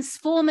with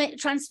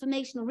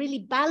transformational, really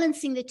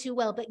balancing the two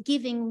well, but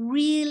giving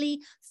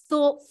really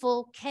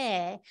thoughtful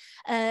care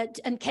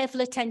and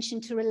careful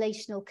attention to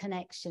relational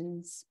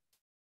connections.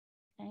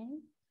 Okay.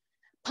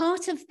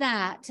 Part of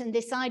that and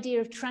this idea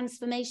of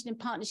transformation and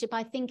partnership,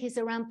 I think, is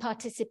around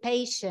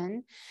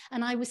participation.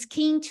 And I was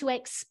keen to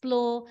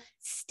explore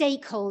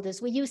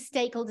stakeholders. We use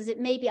stakeholders. It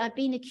may be, I've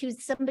been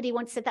accused, somebody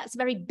once said that's a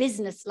very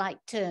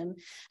business-like term,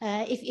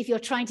 if you're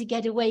trying to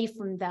get away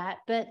from that.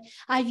 But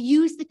I've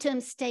used the term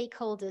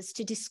stakeholders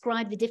to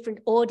describe the different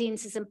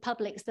audiences and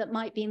publics that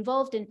might be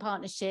involved in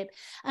partnership.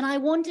 And I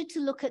wanted to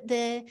look at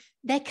their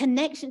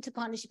connection to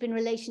partnership in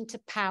relation to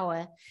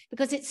power,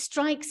 because it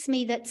strikes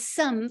me that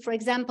some, for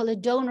example, a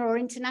donor or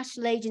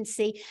international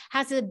agency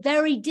has a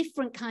very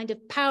different kind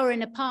of power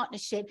in a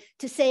partnership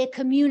to, say, a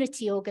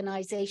community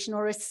organization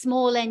or a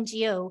small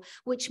NGO,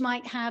 which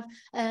might have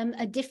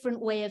a different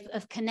way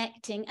of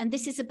connecting. And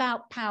this is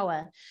about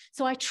power.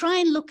 So I try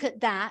and look at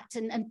that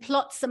and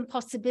plot some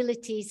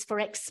possibilities for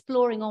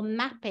exploring or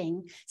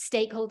mapping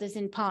stakeholders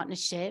in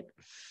partnership.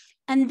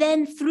 And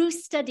then through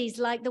studies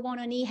like the one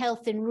on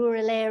e-health in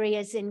rural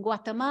areas in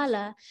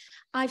Guatemala,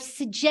 I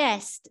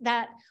suggest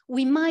that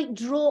we might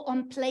draw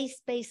on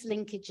place-based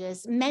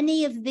linkages.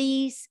 Many of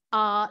these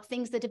are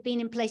things that have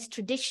been in place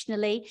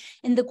traditionally.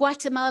 In the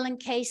Guatemalan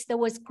case, there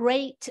was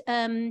great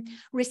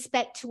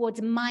respect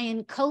towards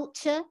Mayan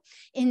culture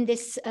in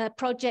this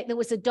project that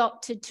was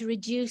adopted to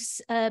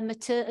reduce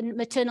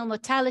maternal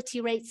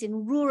mortality rates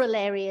in rural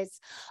areas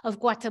of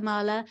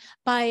Guatemala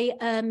by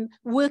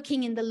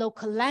working in the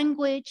local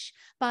language,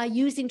 by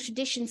using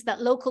traditions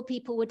that local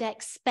people would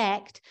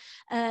expect,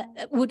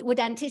 would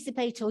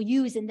anticipate or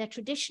use in their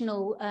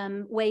traditional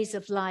ways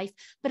of life.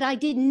 But I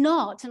did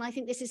not, and I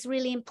think this is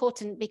really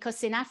important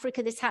because in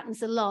Africa this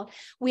happens a lot,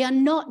 we are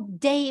not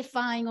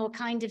deifying or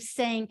kind of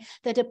saying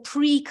that a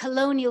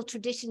pre-colonial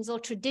traditions or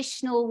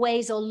traditional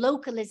ways or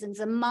localisms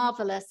are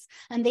marvelous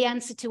and the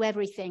answer to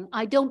everything.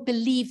 I don't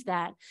believe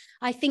that.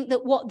 I think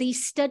that what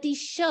these studies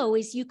show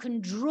is you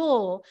can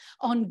draw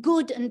on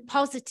good and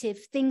positive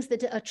things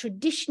that are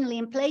traditionally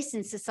in place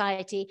in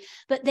society,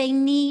 but they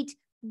need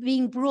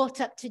being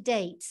brought up to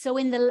date. So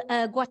in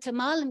the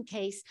Guatemalan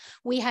case,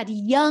 we had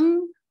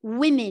young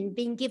women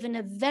being given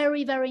a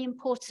very, very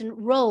important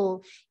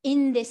role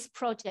in this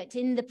project,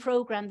 in the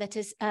program that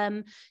has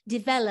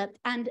developed,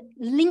 and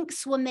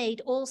links were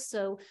made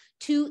also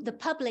to the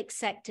public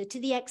sector to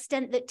the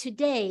extent that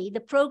today the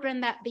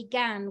program that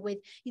began with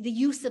the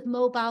use of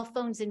mobile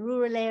phones in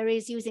rural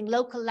areas using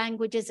local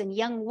languages and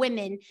young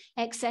women,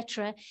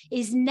 etc.,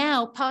 is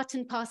now part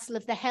and parcel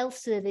of the health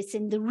service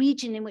in the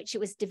region in which it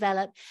was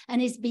developed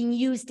and is being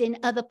used in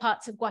other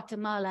parts of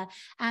Guatemala.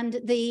 And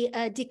the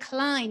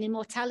decline in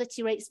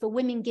mortality rates for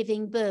women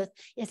giving birth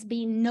has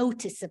been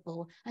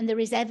noticeable, and there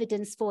is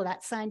evidence for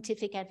that,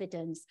 scientific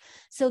evidence.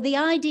 So the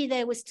idea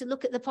there was to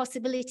look at the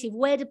possibility of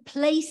where the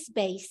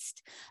place-based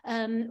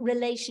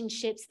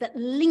relationships that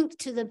link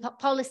to the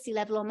policy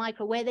level or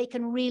micro, where they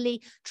can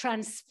really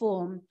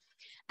transform.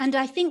 And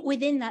I think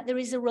within that, there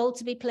is a role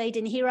to be played.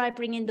 And here I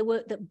bring in the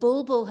work that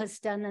Bulbul has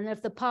done and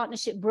of the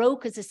Partnership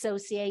Brokers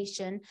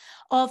Association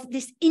of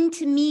this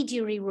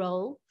intermediary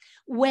role,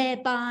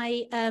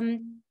 whereby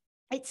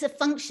it's a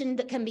function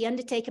that can be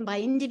undertaken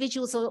by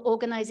individuals or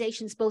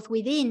organizations, both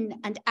within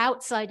and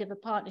outside of a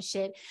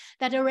partnership,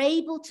 that are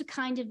able to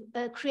kind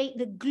of create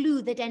the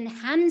glue that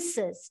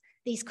enhances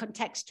these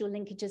contextual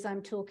linkages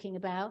I'm talking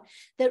about,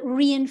 that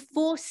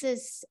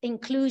reinforces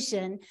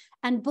inclusion.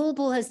 And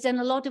Bulbul has done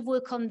a lot of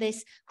work on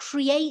this,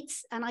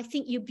 creates, and I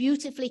think you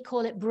beautifully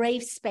call it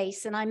brave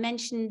space, and I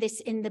mentioned this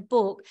in the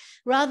book,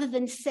 rather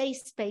than safe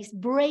space,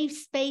 brave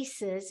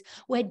spaces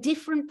where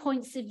different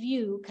points of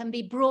view can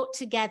be brought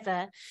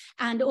together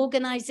and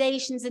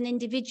organizations and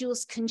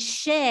individuals can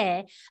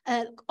share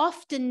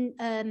often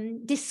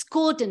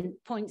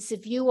discordant points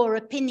of view or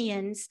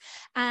opinions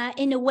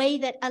in a way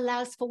that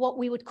allows for what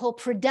we would call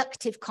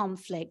productive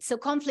conflict. So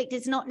conflict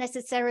is not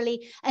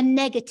necessarily a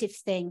negative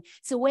thing.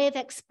 It's a way of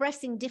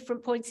expressing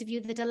different points of view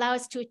that allow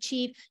us to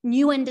achieve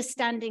new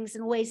understandings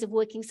and ways of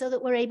working so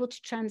that we're able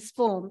to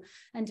transform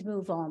and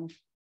move on.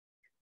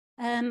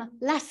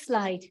 Last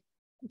slide.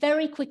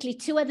 Very quickly,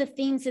 two other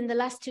themes in the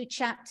last two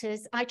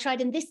chapters. I tried,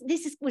 and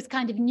this was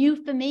kind of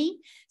new for me,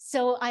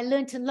 so I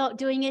learned a lot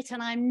doing it,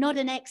 and I'm not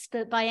an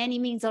expert by any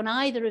means on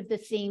either of the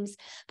themes,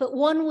 but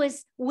one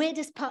was, where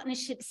does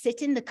partnership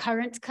sit in the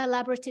current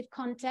collaborative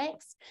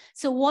context?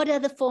 So what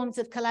other forms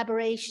of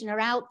collaboration are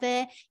out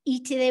there?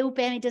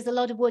 itdUPM does a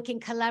lot of work in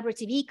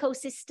collaborative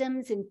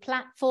ecosystems, in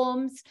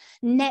platforms,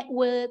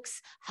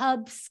 networks,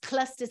 hubs,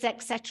 clusters,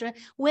 etc.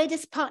 Where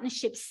does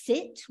partnership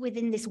sit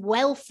within this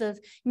wealth of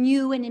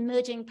new and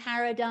emerging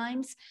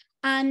paradigms,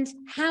 and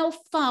how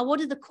far, what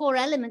are the core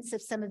elements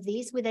of some of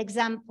these with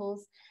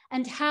examples,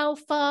 and how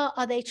far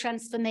are they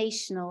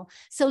transformational?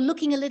 So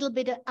looking a little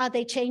bit at, are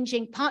they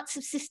changing parts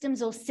of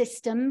systems or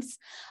systems?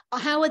 Or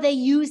how are they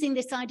using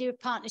this idea of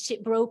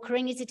partnership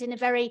brokering? Is it in a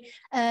very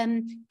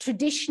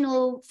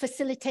traditional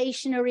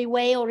facilitationary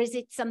way, or is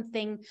it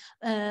something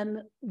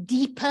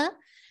deeper?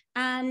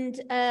 And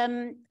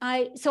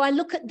so I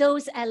look at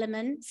those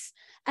elements.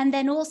 And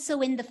then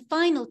also in the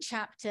final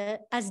chapter,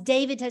 as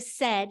David has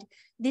said,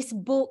 this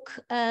book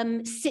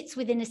sits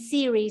within a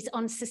series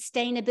on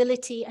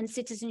sustainability and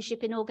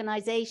citizenship in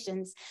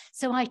organizations.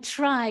 So I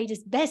tried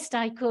as best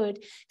I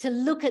could to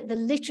look at the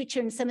literature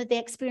and some of the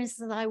experiences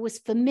that I was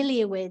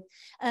familiar with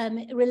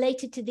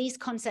related to these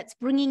concepts,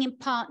 bringing in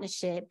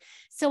partnership.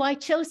 So I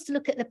chose to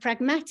look at the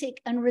pragmatic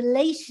and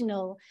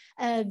relational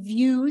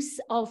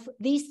views of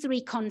these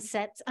three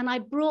concepts, and I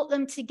brought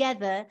them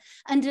together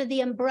under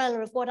the umbrella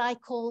of what I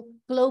call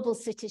global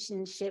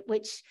citizenship,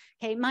 which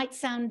might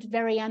sound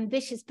very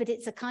ambitious, but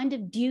it's a kind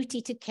of duty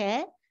to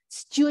care,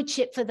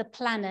 stewardship for the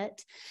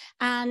planet.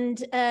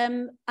 And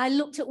I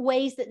looked at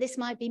ways that this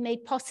might be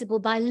made possible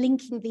by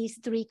linking these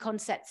three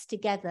concepts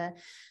together.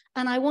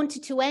 And I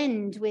wanted to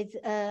end with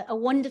a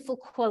wonderful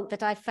quote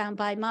that I found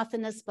by Martha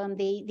Nussbaum,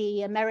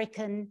 the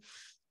American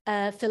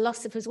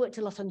philosopher who's worked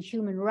a lot on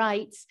human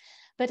rights.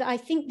 But I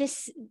think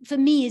this, for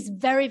me, is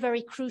very,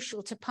 very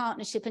crucial to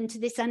partnership and to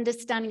this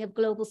understanding of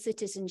global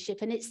citizenship.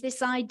 And it's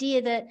this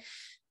idea that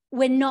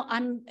we're not,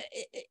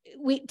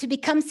 to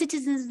become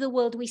citizens of the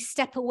world, we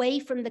step away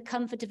from the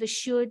comfort of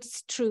assured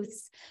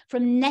truths,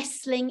 from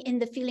nestling in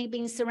the feeling of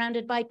being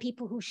surrounded by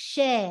people who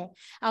share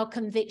our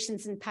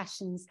convictions and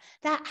passions.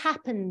 That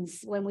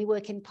happens when we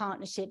work in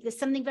partnership. There's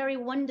something very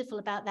wonderful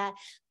about that.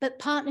 But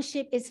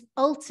partnership is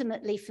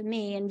ultimately, for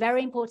me, and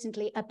very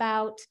importantly,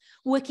 about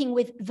working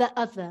with the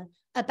other,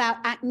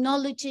 about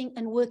acknowledging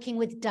and working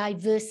with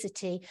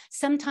diversity,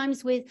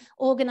 sometimes with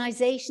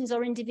organizations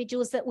or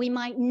individuals that we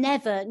might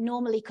never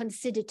normally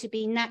consider to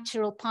be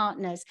natural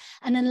partners.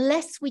 And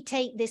unless we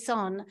take this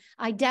on,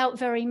 I doubt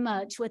very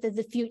much whether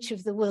the future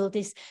of the world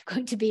is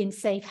going to be in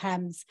safe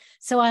hands.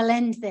 So I'll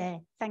end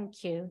there.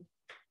 Thank you.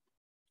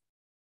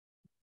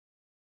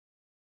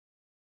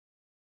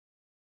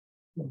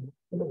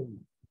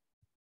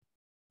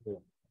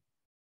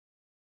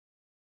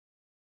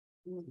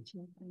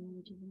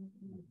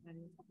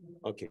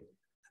 Okay,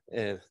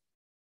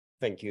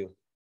 thank you.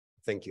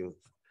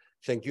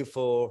 Thank you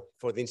for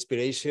the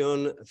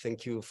inspiration.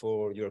 Thank you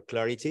for your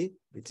clarity.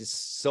 It is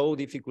so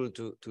difficult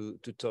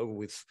to talk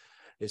with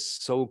a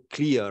so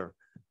clear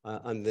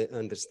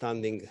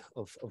understanding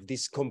of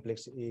these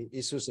complex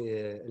issues,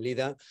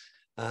 Leda,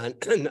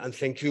 and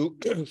thank you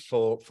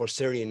for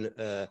sharing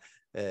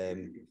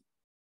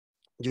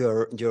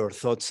your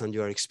thoughts and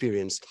your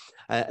experience.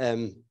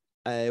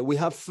 We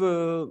have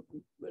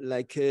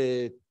like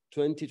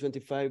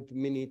 20-25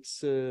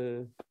 minutes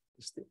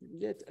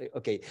yet.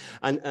 Okay,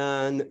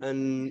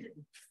 and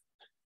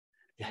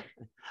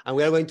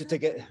we are going to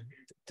take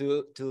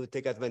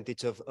take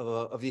advantage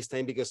of this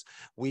time, because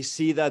we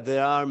see that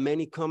there are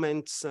many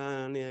comments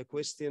and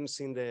questions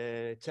in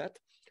the chat.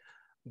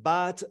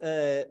 But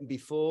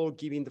before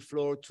giving the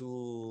floor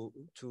to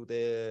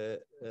the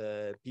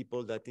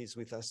people that is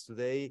with us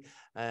today,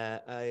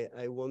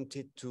 I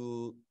wanted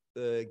to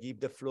give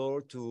the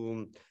floor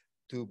to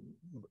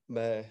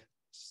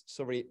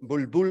sorry,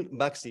 Bulbul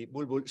Baksi.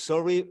 Bulbul,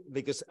 sorry,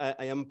 because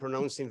I am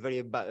pronouncing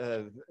very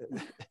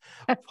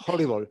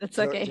horrible. That's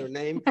okay. Your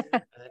name.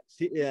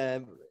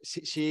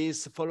 She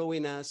is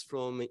following us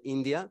from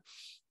India.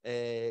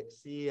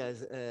 She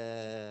is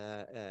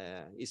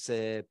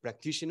a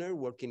practitioner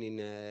working in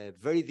a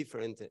very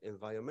different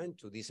environment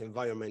to this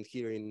environment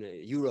here in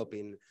Europe,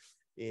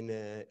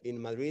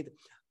 in Madrid,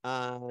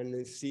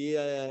 and she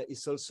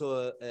is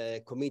also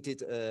a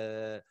committed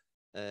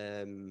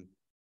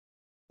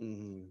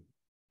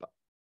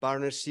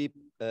partnership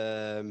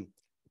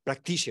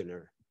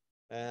practitioner.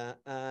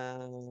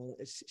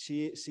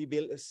 She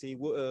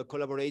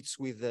collaborates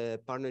with the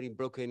Partnering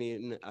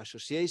Brokering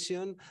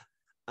Association.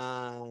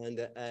 And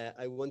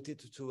I wanted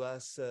to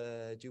ask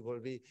you,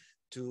 Bulbul,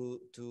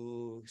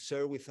 to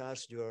share with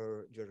us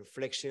your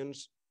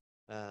reflections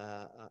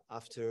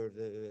after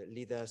the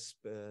Leda's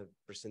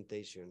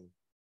presentation.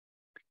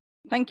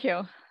 Thank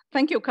you,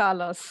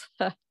 Carlos.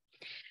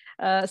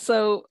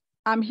 So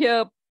I'm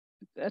here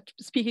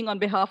speaking on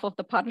behalf of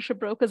the Partnership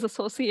Brokers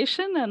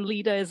Association, and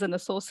Leda is an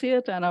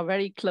associate and a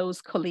very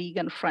close colleague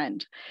and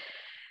friend.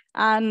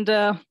 And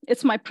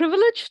it's my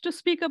privilege to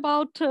speak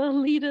about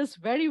Leda's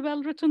very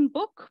well-written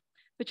book,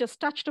 which has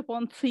touched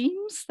upon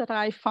themes that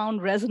I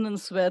found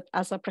resonance with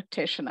as a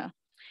practitioner.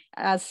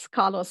 As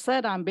Carlos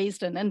said, I'm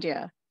based in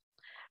India.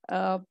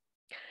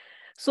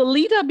 So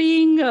Leda,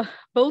 being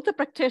both a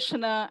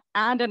practitioner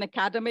and an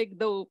academic,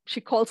 though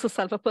she calls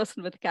herself a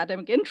person with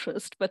academic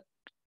interest, but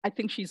I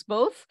think she's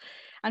both.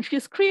 And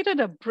she's created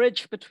a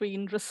bridge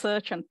between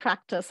research and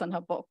practice in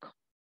her book.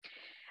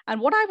 And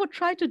what I would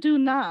try to do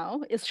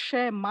now is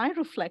share my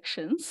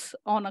reflections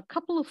on a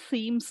couple of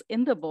themes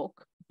in the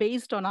book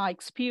based on our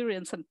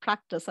experience and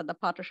practice at the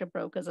Partnership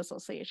Brokers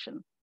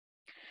Association.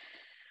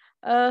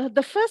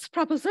 The first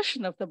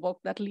proposition of the book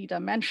that Leda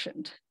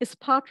mentioned is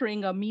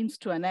partnering a means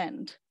to an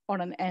end, or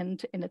an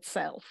end in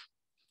itself.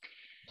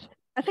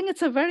 I think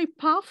it's a very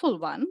powerful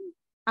one,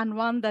 and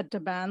one that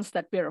demands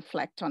that we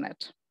reflect on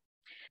it.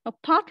 Now,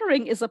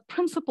 partnering is a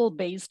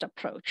principle-based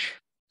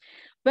approach.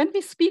 When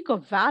we speak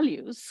of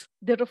values,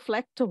 they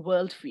reflect a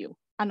worldview,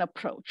 an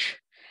approach,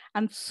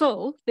 and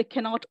so they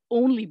cannot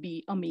only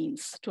be a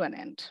means to an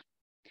end.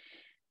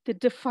 They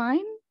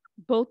define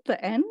both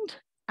the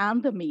end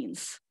and the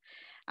means,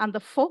 and the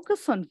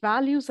focus on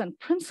values and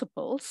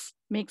principles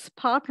makes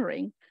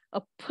partnering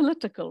a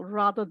political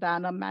rather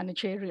than a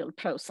managerial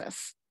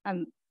process,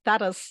 and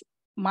that is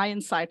my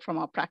insight from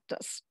our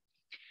practice.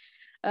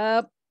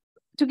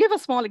 To give a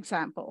small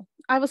example,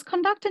 I was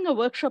conducting a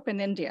workshop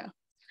in India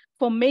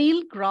for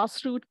male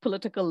grassroots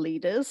political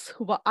leaders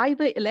who were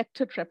either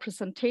elected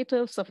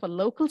representatives of a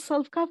local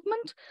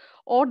self-government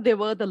or they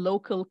were the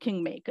local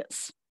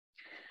kingmakers.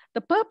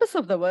 The purpose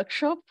of the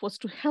workshop was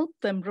to help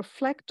them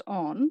reflect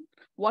on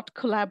what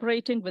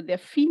collaborating with their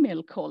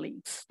female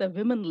colleagues, the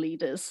women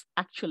leaders,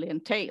 actually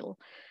entail.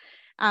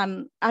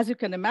 And as you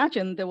can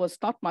imagine, there was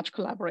not much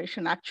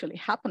collaboration actually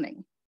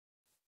happening.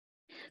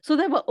 So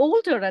there were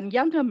older and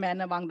younger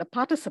men among the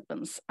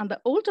participants, and the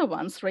older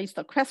ones raised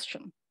the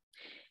question,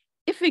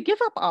 if we give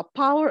up our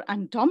power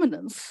and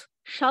dominance,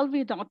 shall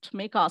we not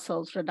make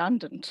ourselves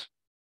redundant?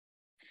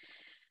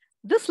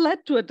 This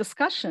led to a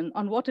discussion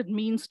on what it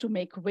means to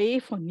make way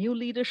for new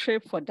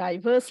leadership, for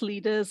diverse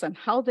leaders, and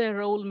how their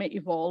role may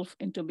evolve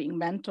into being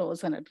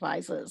mentors and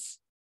advisors.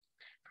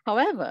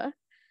 However,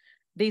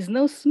 there's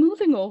no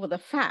smoothing over the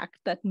fact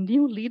that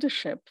new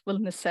leadership will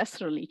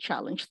necessarily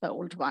challenge the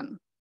old one,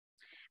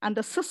 and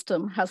the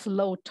system has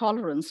low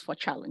tolerance for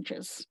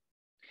challenges.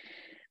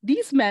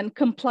 These men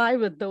comply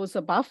with those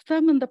above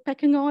them in the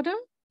pecking order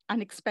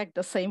and expect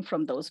the same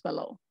from those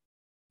below.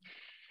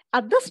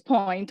 At this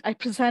point, I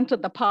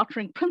presented the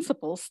partnering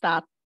principles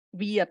that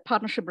we at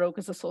Partnership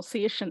Brokers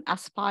Association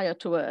aspire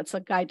towards or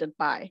guided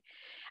by.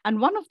 And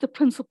one of the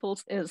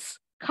principles is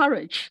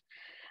courage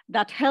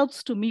that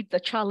helps to meet the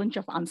challenge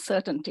of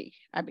uncertainty.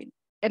 I mean,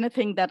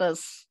 anything that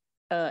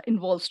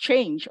involves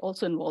change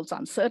also involves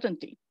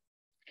uncertainty.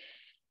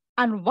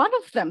 And one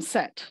of them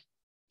said,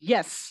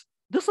 yes,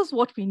 this is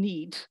what we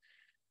need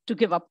to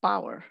give up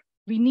power.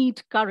 We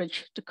need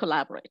courage to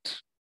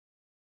collaborate.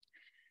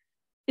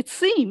 It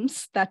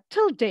seems that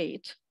till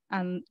date,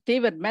 and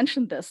David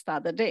mentioned this the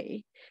other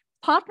day,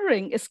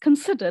 partnering is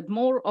considered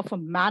more of a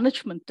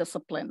management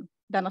discipline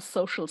than a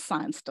social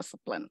science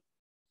discipline.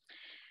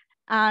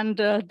 And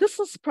this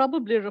is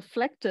probably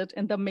reflected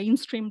in the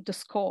mainstream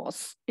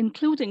discourse,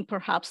 including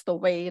perhaps the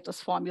way it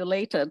is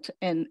formulated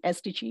in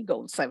SDG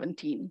Goal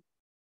 17.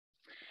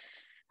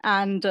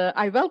 And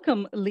I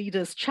welcome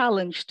Leda's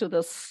challenge to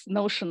this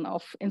notion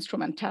of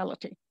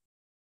instrumentality.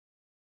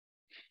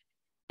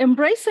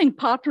 Embracing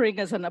partnering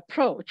as an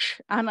approach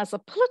and as a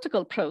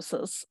political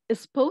process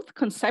is both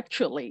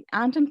conceptually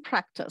and in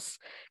practice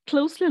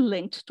closely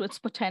linked to its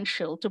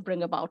potential to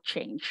bring about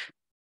change.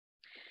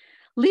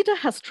 Leda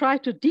has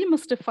tried to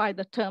demystify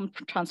the term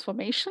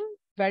transformation,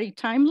 very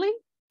timely.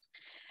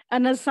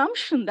 An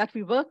assumption that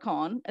we work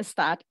on is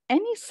that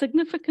any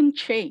significant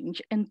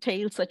change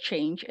entails a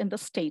change in the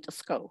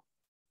status quo.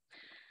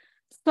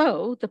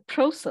 So the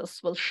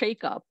process will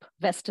shake up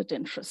vested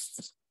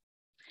interests.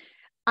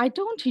 I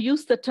don't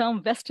use the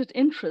term vested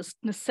interest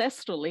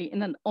necessarily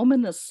in an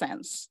ominous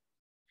sense.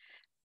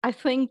 I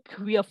think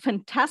we are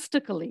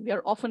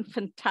often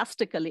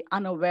fantastically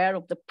unaware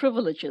of the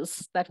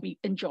privileges that we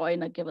enjoy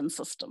in a given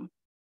system.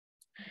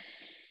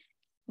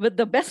 With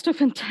the best of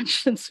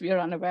intentions, we are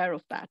unaware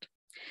of that.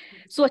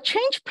 So a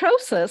change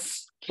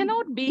process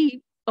cannot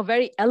be a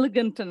very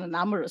elegant and an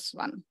amorous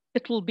one.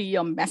 It will be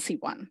a messy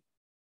one.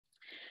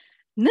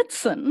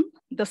 Nitzan,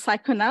 the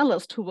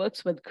psychoanalyst who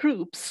works with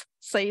groups,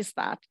 says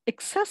that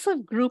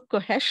excessive group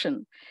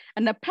cohesion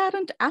and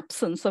apparent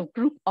absence of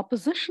group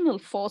oppositional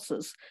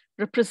forces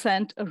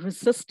represent a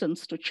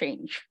resistance to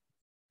change.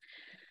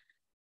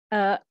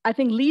 I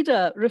think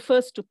Leda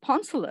refers to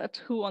Poncelet,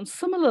 who on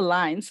similar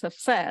lines have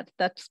said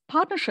that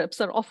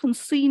partnerships are often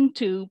seen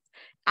to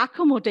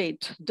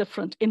accommodate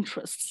different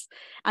interests.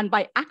 And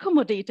by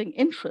accommodating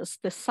interests,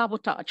 they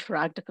sabotage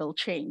radical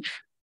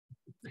change.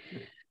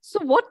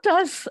 So what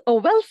does a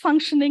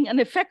well-functioning and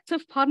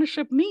effective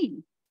partnership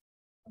mean?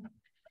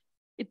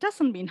 It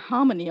doesn't mean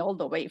harmony all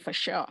the way, for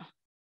sure.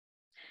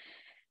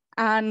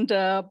 And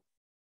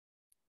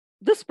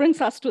this brings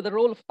us to the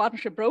role of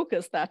partnership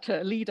brokers that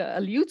Leda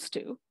alludes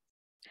to.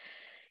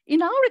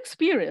 In our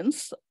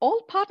experience,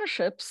 all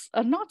partnerships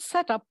are not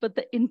set up with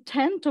the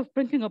intent of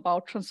bringing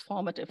about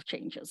transformative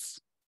changes.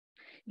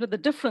 You know, the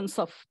difference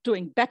of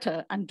doing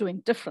better and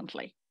doing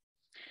differently.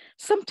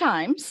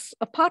 Sometimes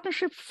a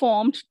partnership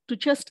formed to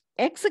just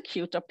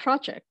execute a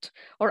project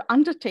or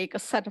undertake a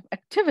set of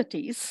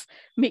activities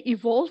may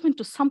evolve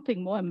into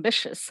something more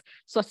ambitious.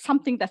 So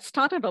something that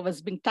started off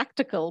as being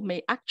tactical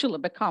may actually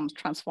become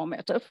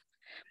transformative,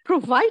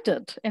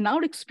 provided, in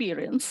our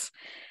experience,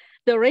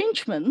 the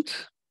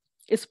arrangement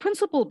is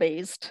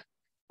principle-based.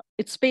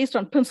 It's based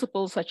on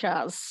principles such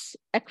as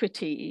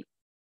equity,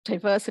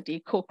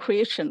 diversity,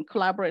 co-creation,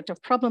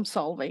 collaborative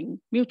problem-solving,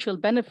 mutual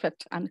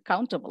benefit, and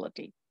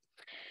accountability.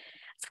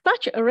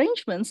 Such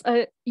arrangements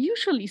are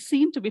usually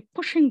seen to be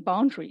pushing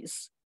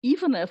boundaries,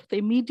 even if the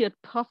immediate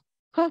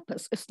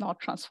purpose is not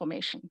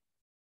transformation.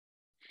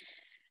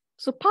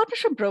 So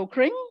partnership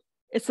brokering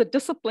is a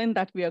discipline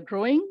that we are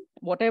growing,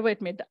 whatever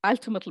it may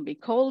ultimately be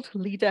called.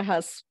 Leda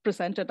has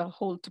presented a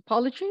whole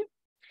topology.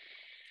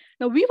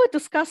 Now, we were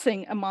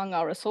discussing among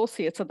our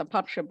associates at the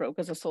Partnership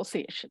Brokers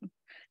Association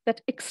that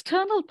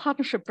external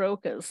partnership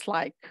brokers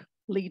like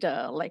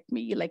Leda, like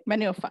me, like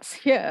many of us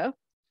here,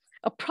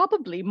 are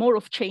probably more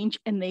of change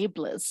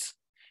enablers.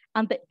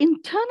 And the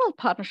internal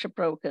partnership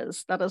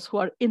brokers, that is, who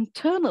are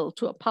internal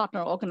to a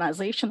partner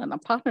organization and a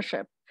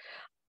partnership,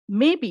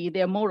 maybe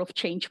they're more of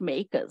change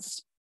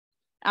makers.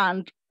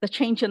 And the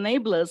change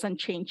enablers and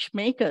change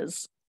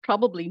makers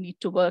probably need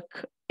to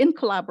work in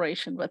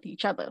collaboration with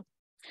each other.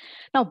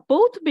 Now,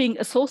 both being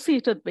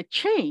associated with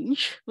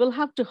change will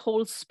have to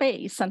hold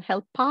space and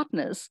help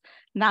partners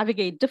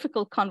navigate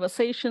difficult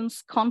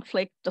conversations,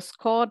 conflict,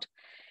 discord.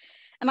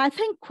 And I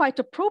think quite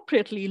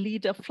appropriately,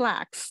 Leda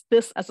flags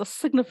this as a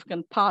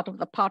significant part of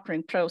the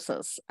partnering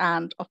process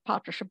and of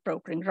partnership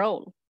brokering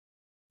role.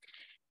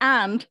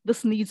 And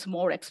this needs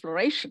more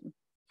exploration,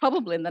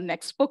 probably in the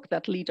next book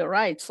that Leda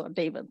writes or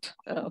David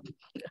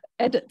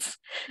edits.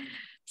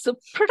 So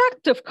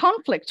productive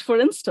conflict, for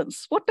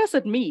instance, what does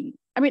it mean?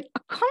 I mean, a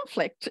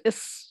conflict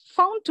is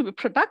found to be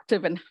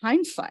productive in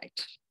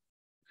hindsight.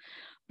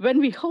 When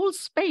we hold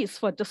space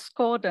for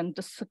discord and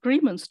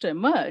disagreements to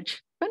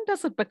emerge, when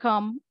does it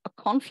become a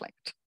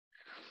conflict?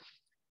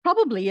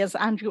 probably, as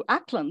Andrew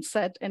Ackland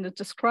said in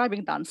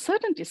describing the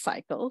uncertainty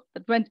cycle,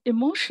 that when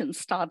emotions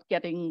start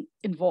getting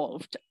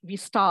involved, we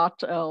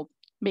start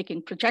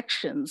making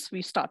projections,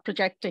 we start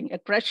projecting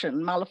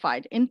aggression,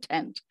 malified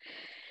intent.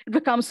 It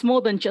becomes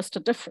more than just a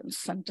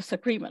difference and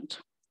disagreement.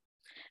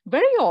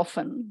 Very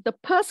often, the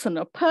person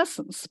or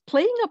persons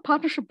playing a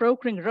partnership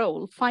brokering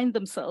role find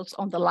themselves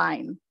on the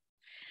line.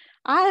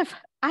 I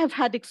have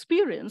had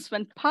experience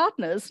when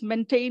partners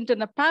maintained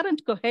an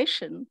apparent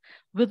cohesion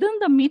within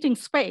the meeting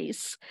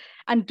space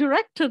and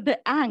directed their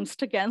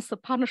angst against the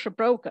partnership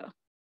broker,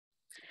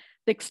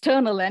 the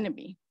external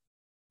enemy.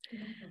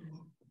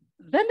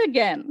 Then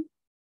again,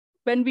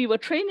 when we were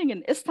training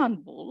in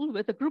Istanbul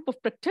with a group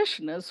of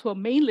practitioners who are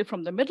mainly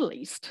from the Middle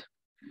East,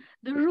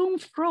 the room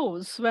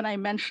froze when I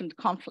mentioned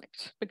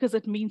conflict because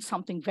it means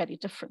something very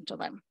different to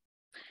them.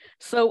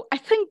 So I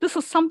think this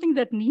is something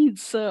that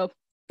needs,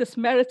 this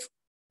merits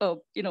a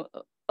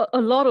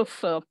lot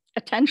of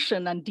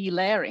attention and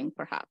delayering,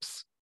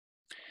 perhaps.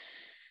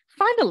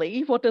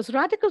 Finally, what is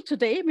radical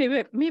today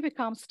may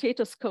become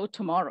status quo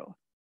tomorrow.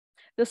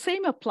 The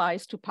same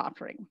applies to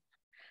partnering.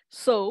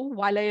 So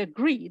while I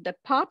agree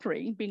that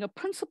partnering, being a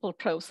principal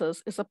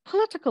process, is a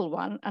political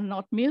one and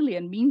not merely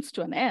a means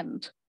to an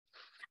end,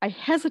 I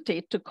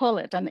hesitate to call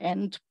it an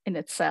end in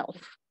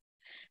itself.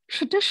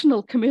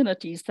 Traditional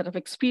communities that have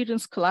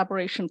experienced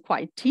collaboration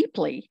quite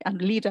deeply,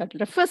 and Leda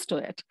refers to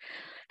it,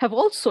 have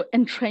also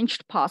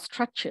entrenched past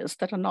structures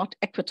that are not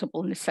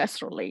equitable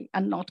necessarily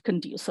and not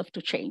conducive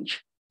to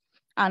change.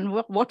 And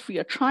what we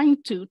are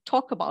trying to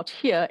talk about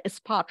here is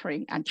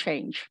partnering and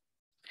change.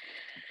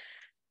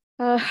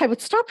 I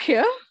would stop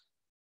here.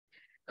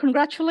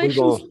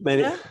 Congratulations.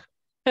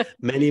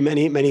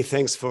 Many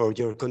thanks for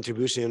your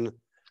contribution.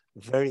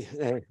 Very.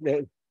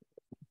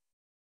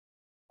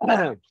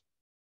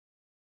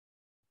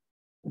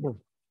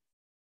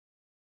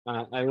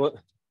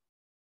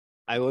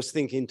 I was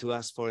thinking to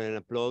ask for an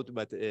applaud,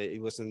 but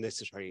it wasn't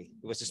necessary.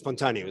 It was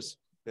spontaneous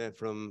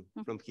from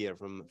here,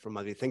 from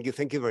Madrid.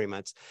 Thank you very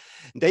much,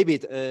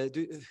 David.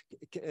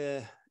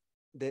 The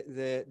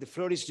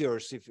floor is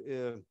yours if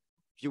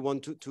you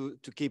want to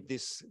keep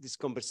this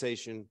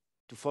conversation,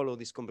 to follow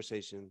this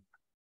conversation.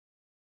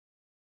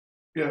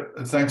 Yeah,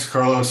 thanks,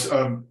 Carlos.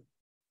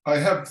 I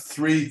have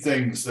three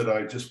things that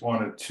I just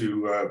wanted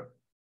to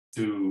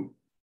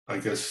I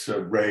guess,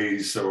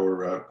 raise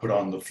or put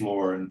on the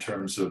floor in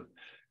terms of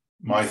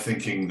my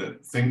thinking.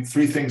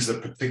 Three things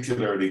that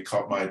particularly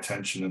caught my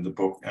attention in the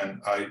book.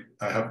 And I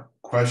have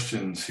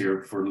questions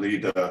here for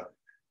Leda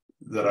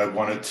that I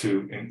wanted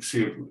to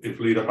see if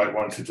Leda might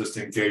want to just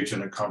engage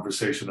in a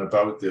conversation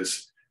about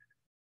this.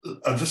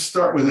 I'll just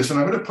start with this, and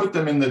I'm going to put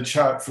them in the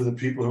chat for the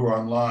people who are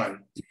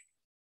online.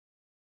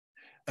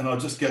 And I'll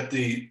just get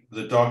the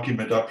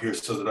document up here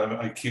so that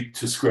I keep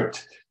to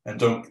script and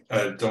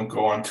don't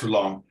go on too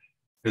long,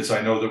 because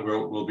I know that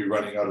we'll be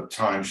running out of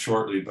time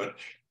shortly. But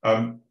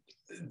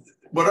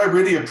what I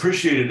really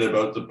appreciated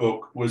about the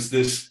book was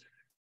this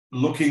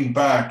looking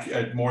back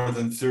at more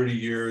than 30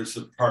 years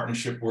of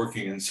partnership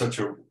working in such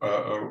a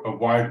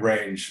wide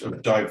range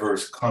of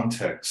diverse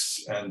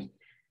contexts. And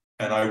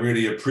I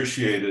really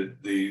appreciated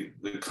the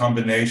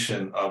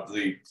combination of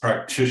the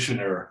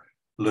practitioner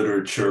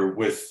literature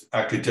with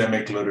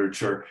academic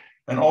literature,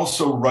 and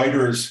also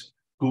writers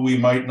who we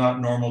might not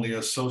normally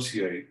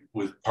associate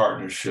with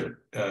partnership,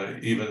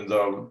 even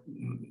though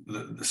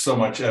so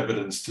much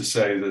evidence to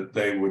say that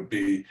they would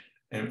be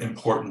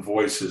important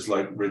voices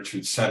like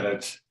Richard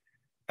Sennett.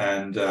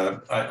 And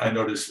I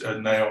noticed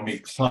Naomi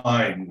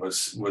Klein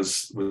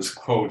was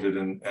quoted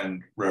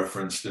and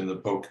referenced in the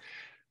book,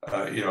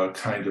 a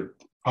kind of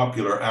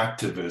popular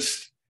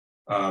activist,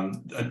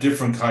 a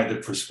different kind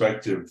of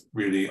perspective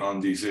really on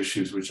these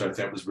issues, which I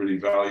thought was really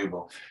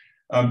valuable.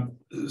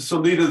 So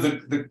Leda,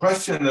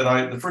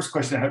 the first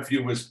question I had for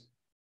you was,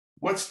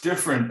 what's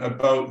different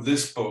about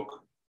this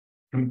book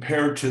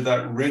compared to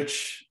that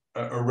rich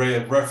array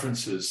of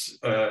references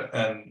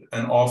and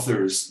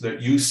authors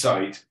that you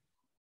cite,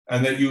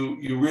 and that you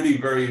really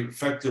very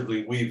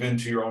effectively weave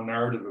into your own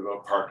narrative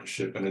about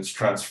partnership and its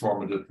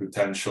transformative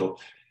potential?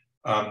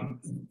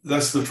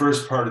 That's the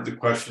first part of the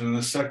question. And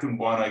the second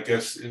one, I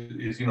guess,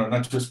 is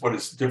not just what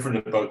is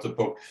different about the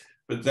book,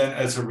 but then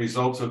as a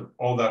result of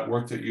all that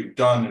work that you've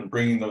done in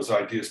bringing those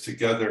ideas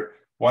together,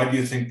 why do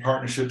you think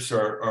partnerships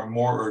are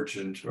more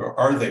urgent, or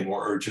are they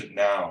more urgent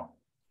now?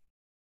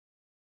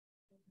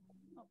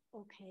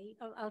 Okay,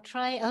 I'll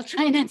try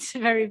and answer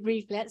very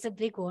briefly. That's a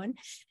big one.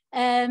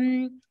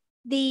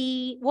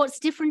 What's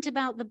different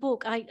about the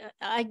book,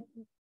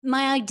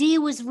 my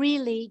idea was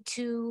really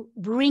to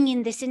bring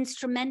in this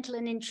instrumental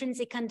and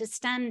intrinsic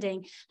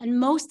understanding. And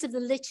most of the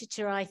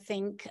literature, I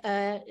think,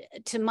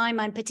 to my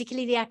mind,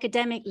 particularly the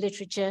academic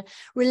literature,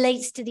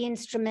 relates to the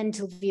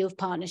instrumental view of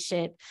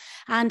partnership.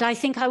 And I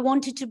think I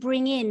wanted to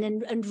bring in,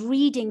 and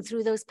reading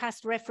through those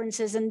past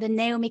references and the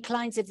Naomi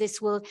Kleins of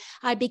this world,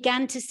 I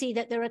began to see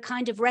that there are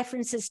kind of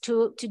references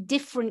to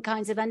different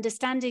kinds of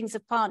understandings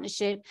of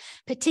partnership,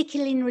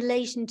 particularly in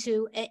relation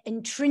to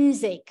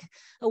intrinsic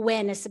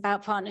awareness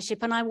about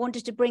partnership. And I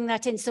wanted to bring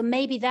that in. So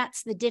maybe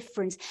that's the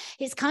difference.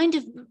 It's kind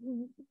of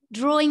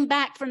drawing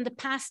back from the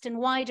past and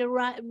wider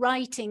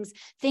writings,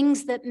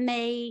 things that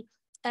may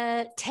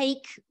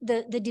take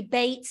the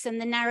debates and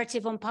the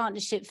narrative on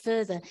partnership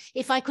further.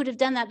 If I could have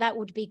done that, that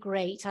would be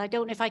great. I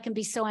don't know if I can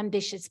be so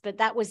ambitious, but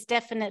that was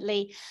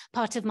definitely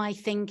part of my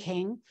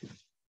thinking.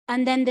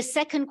 And then the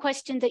second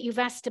question that you've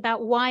asked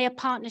about why are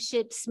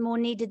partnerships more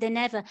needed than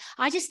ever?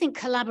 I just think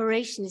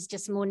collaboration is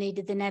just more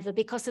needed than ever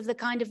because of the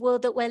kind of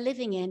world that we're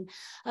living in.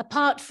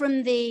 Apart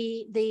from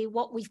the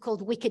what we've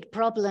called wicked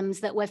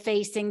problems that we're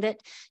facing, that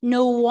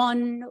no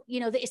one,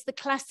 you know, it's the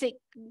classic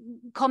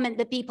comment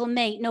that people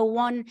make, no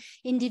one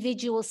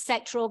individual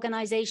sector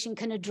organization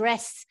can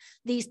address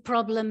these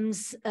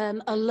problems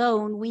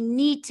alone. We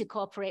need to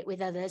cooperate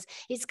with others.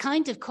 It's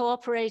kind of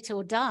cooperate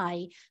or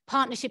die,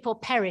 partnership or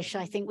perish,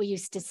 I think we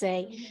used to say.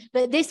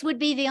 But this would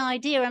be the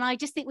idea, and I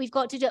just think we've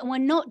got to do it, and we're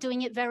not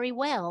doing it very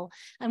well.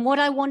 And what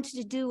I wanted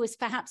to do was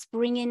perhaps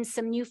bring in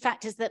some new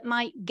factors that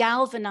might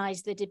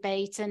galvanize the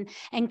debate and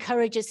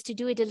encourage us to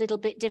do it a little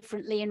bit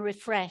differently and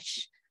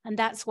refresh. And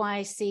that's why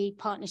I see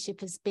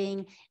partnership as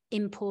being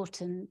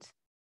important.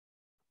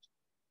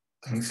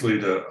 Thanks,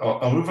 Leda.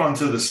 I'll move on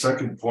to the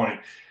second point,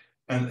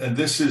 and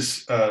this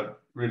is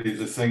really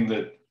the thing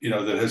that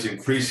that has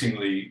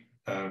increasingly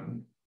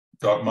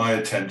got my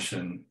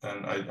attention,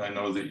 and I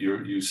know that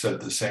you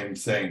said the same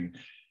thing,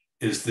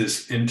 is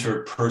this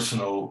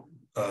interpersonal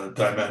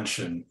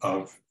dimension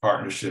of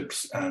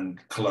partnerships and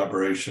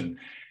collaboration.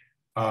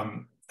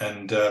 I'm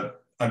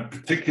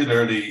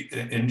particularly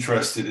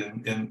interested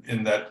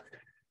in that.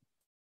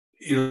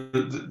 There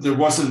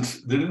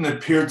didn't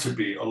appear to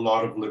be a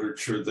lot of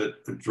literature that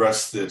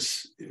addressed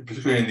this,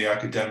 particularly in the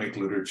academic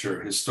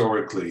literature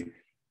historically.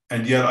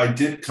 And yet I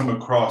did come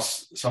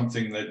across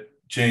something that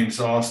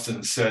James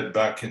Austin said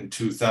back in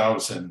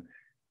 2000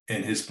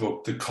 in his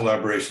book, The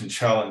Collaboration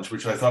Challenge,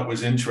 which I thought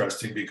was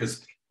interesting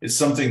because it's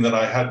something that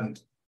I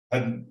hadn't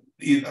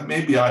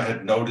maybe I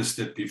had noticed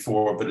it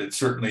before, but it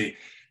certainly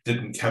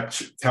didn't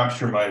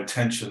capture my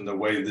attention the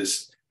way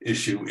this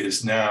issue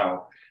is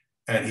now.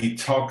 And he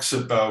talks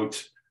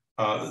about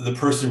the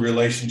person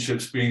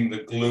relationships being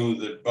the glue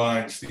that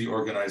binds the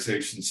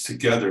organizations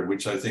together,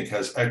 which I think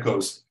has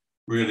echoes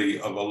really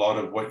of a lot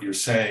of what you're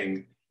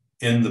saying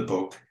in the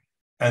book.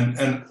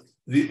 And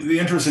the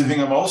interesting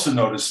thing I'm also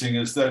noticing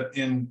is that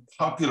in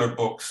popular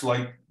books,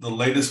 like the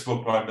latest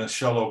book by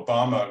Michelle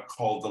Obama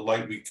called The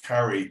Light We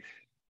Carry,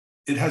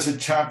 it has a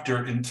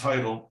chapter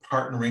entitled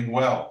Partnering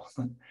Well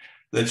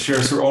that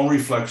shares her own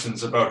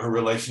reflections about her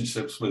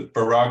relationships with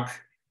Barack,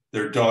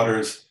 their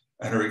daughters,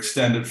 and her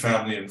extended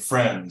family and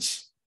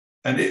friends.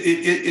 And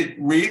it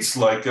reads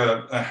like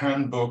a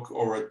handbook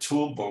or a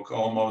tool book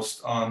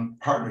almost on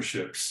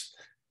partnerships,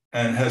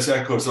 and has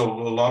echoes of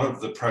a lot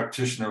of the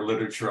practitioner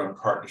literature on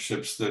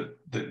partnerships that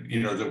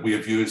we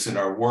have used in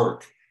our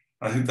work.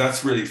 I think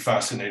that's really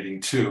fascinating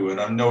too. And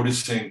I'm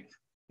noticing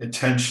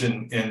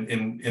attention in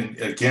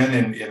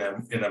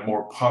a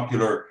more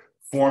popular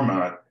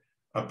format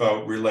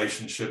about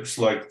relationships,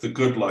 like The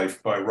Good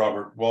Life by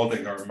Robert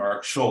Waldinger and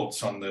Mark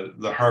Schultz on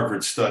the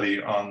Harvard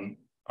study on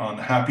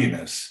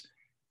happiness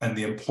and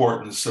the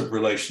importance of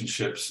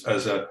relationships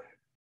as a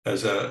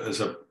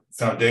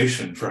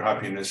foundation for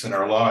happiness in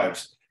our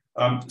lives.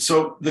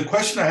 So the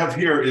question I have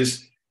here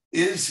is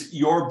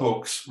your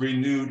book's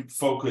renewed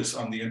focus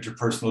on the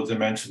interpersonal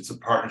dimensions of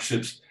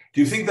partnerships,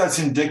 do you think that's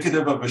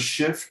indicative of a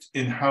shift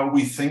in how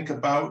we think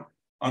about,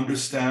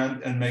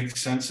 understand, and make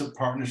sense of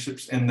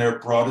partnerships in their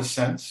broadest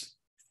sense?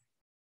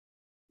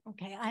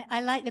 Okay,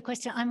 I like the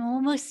question. I'm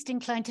almost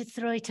inclined to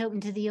throw it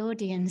open to the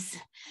audience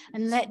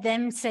and let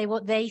them say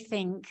what they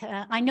think.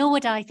 I know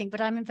what I think, but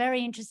I'm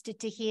very interested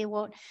to hear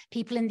what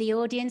people in the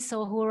audience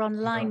or who are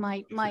online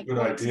might good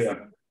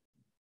idea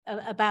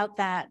about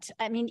that.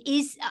 I mean,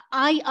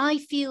 I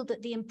feel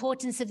that the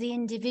importance of the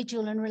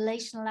individual and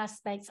relational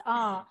aspects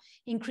are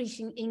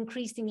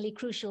increasingly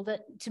crucial,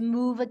 that to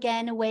move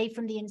again away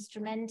from the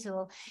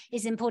instrumental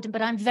is important,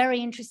 but I'm very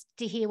interested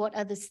to hear what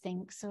others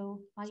think.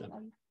 So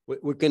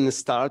we can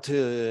start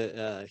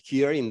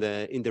here in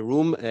the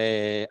room.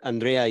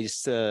 Andrea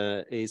is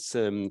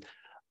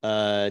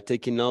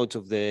taking note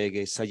of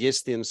the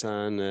suggestions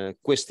and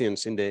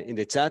questions in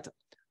the chat.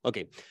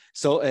 Okay,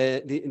 so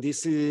there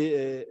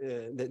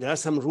are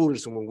some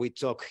rules when we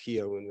talk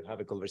here, when we have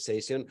a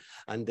conversation,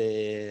 and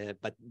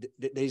but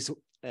there is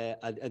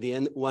at the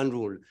end one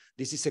rule.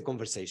 This is a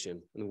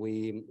conversation, and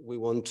we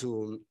want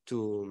to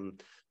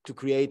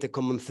create a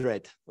common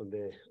thread on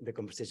the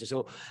conversation.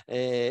 So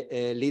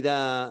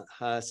Leda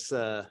has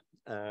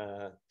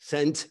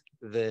sent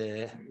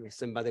the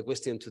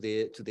question to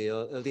the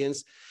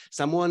audience.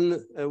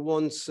 Someone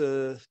wants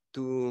to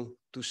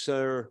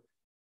share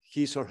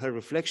his or her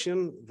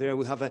reflection. There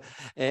we have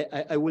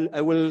I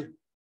will.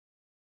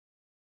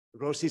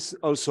 Rose is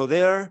also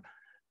there.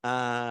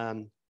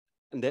 And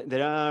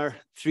there are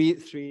three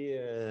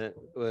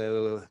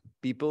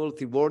people,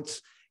 three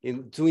words.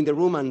 Two in the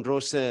room and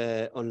Rose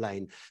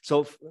online.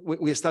 So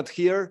we start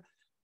here.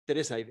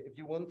 Teresa, if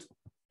you want,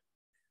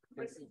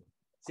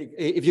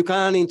 if you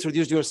can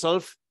introduce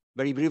yourself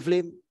very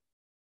briefly.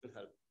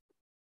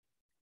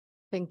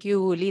 Thank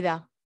you,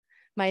 Leda.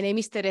 My name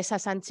is Teresa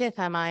Sanchez.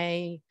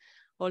 I'm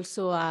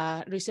also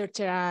a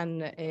researcher,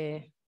 and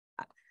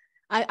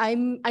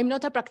I'm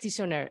not a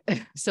practitioner.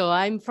 So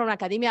I'm from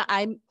academia.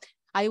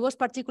 I was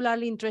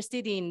particularly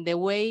interested in the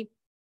way,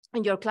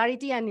 in your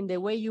clarity, and in the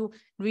way you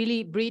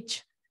really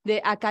bridge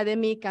the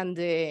academic and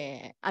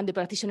the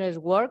practitioner's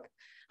work.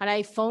 And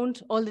I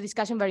found all the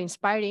discussion very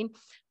inspiring.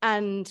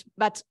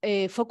 But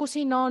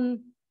focusing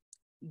on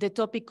the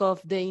topic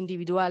of the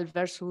individual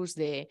versus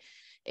the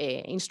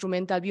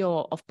instrumental view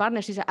of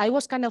partnerships, I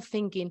was kind of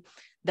thinking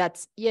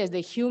that, yes,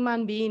 the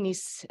human being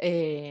is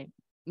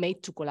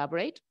made to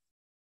collaborate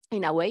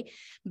in a way,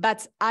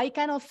 but I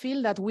kind of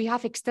feel that we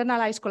have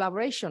externalized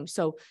collaboration.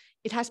 So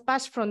it has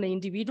passed from the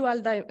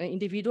individual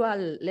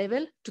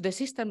level to the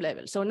system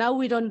level. So now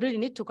we don't really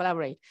need to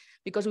collaborate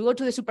because we go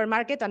to the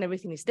supermarket and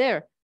everything is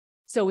there.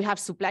 So we have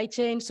supply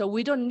chain, so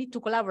we don't need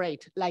to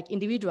collaborate like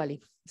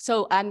individually.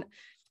 So, and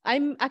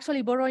I'm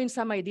actually borrowing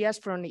some ideas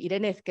from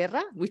Irene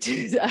Ezquerra, which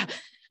is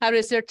a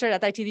researcher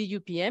at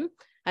itdUPM,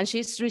 and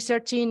she's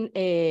researching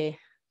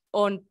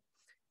on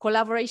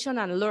collaboration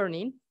and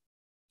learning.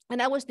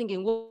 And I was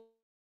thinking,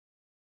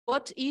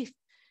 what if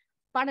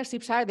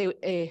partnerships are the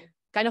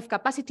kind of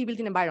capacity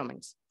building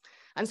environments?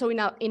 And so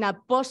in a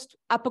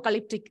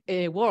post-apocalyptic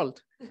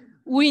world,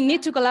 we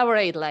need to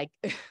collaborate, like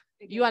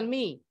you and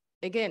me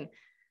again.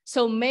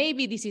 So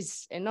maybe this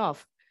is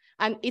enough.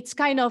 And it's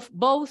kind of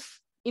both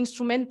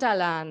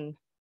instrumental and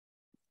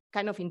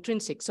kind of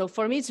intrinsic. So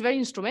for me, it's very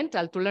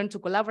instrumental to learn to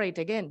collaborate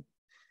again.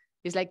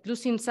 It's like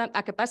losing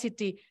a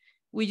capacity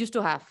we used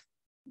to have.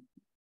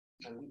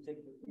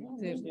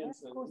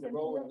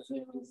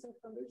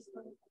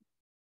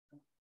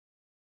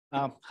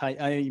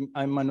 Hi,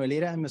 I'm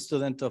Manuel. I'm a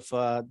student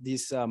of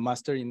this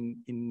master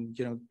in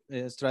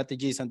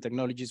strategies and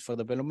technologies for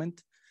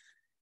development.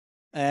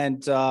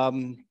 And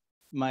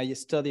my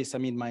studies, I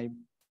mean,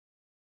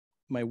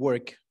 my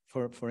work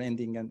for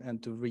ending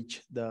and to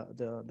reach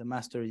the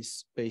master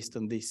is based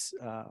on these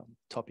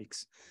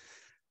topics.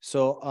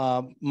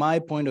 So my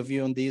point of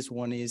view on this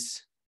one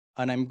is,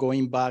 and I'm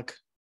going back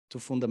to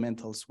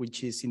fundamentals,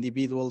 which is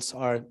individuals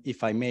are,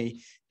 if I may,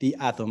 the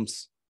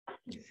atoms.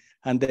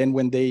 And then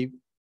when they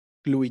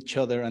glue each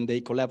other and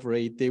they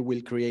collaborate, they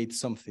will create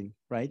something,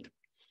 right?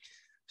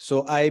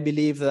 So I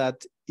believe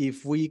that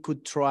if we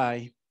could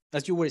try,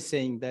 as you were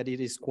saying, that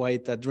it is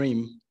quite a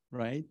dream,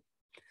 right?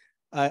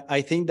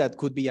 I think that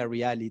could be a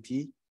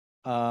reality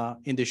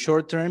in the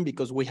short term,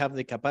 because we have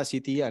the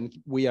capacity and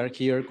we are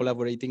here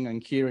collaborating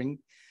and hearing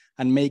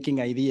and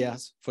making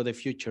ideas for the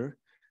future,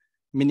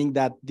 meaning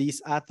that these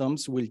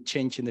atoms will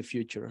change in the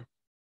future.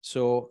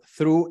 So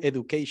through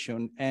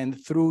education and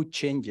through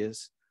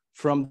changes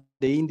from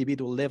the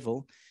individual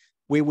level,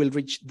 we will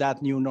reach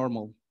that new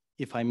normal,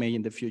 if I may,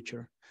 in the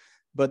future.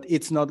 But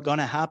it's not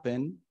gonna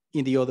happen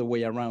in the other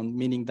way around,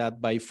 meaning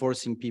that by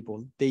forcing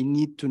people, they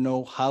need to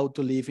know how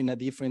to live in a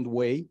different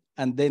way,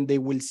 and then they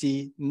will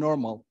see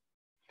normal.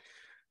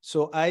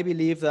 So I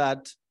believe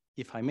that,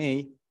 if I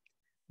may,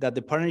 that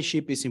the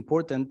partnership is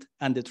important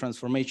and the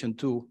transformation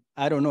too.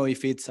 I don't know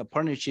if it's a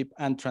partnership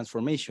and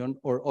transformation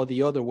or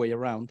the other way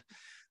around,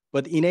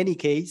 but in any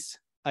case,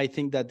 I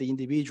think that the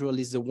individual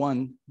is the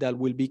one that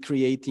will be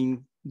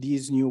creating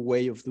this new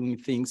way of doing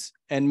things.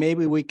 And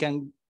maybe we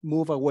can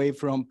move away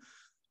from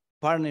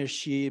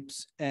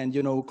partnerships and,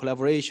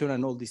 collaboration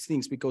and all these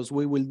things, because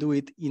we will do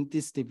it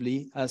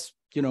intuitively as,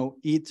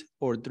 eat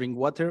or drink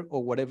water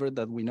or whatever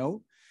that we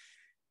know.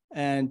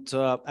 And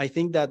I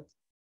think that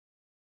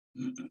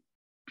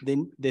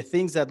the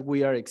things that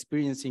we are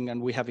experiencing and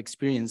we have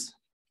experienced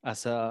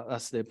as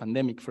the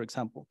pandemic, for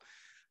example,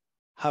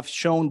 have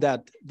shown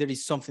that there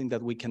is something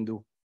that we can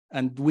do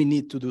and we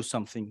need to do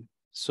something.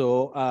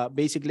 So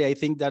basically, I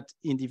think that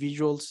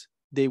individuals,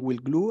 they will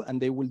glue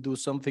and they will do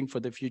something for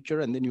the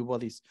future and the new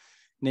bodies.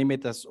 Name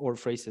it or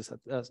phrase it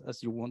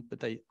as you want,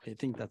 but I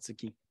think that's the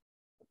key.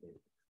 Okay.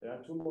 There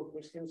are two more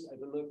questions. I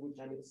don't know if we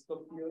can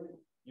stop here.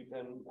 You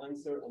can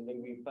answer and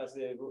then we pass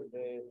the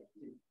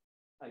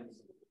time.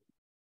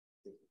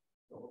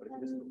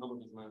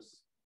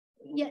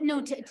 Yeah, no,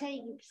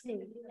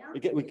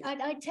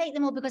 I take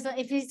them all, because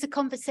if it's a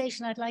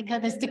conversation, I'd like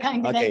others to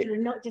kind of enter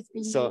and not just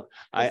be. So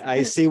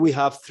I see we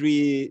have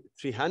three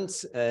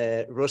hands.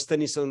 Rose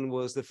Tennyson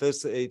was the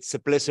first. It's a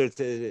pleasure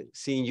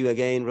seeing you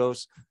again,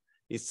 Rose.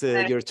 It's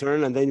your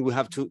turn, and then we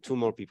have two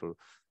more people.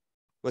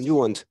 What do you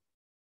want?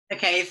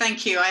 Okay,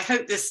 thank you. I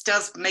hope this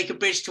does make a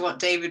bridge to what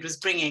David was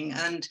bringing.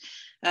 And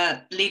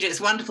Leda,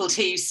 it's wonderful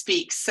to hear you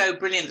speak so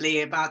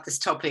brilliantly about this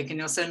topic, and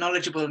you're so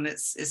knowledgeable, and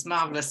it's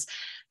marvelous.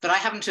 But I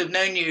happen to have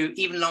known you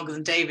even longer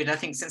than David, I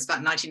think since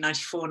about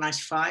 1994,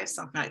 95,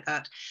 something like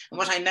that. And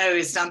what I know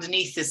is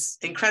underneath this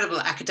incredible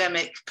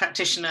academic,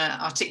 practitioner,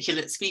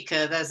 articulate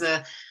speaker, there's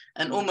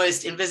an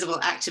almost invisible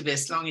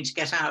activist longing to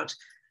get out.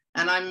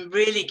 And I'm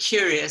really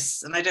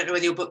curious, and I don't know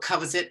whether your book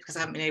covers it because I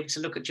haven't been able to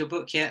look at your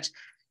book yet,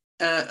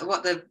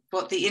 what the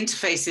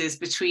interface is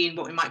between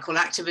what we might call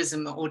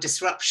activism or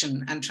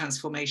disruption and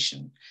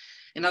transformation.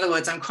 In other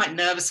words, I'm quite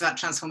nervous about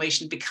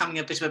transformation becoming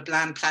a bit of a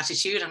bland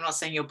platitude. I'm not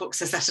saying your book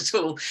says that at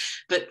all,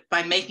 but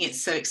by making it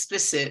so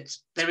explicit,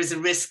 there is a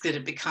risk that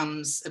it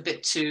becomes a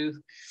bit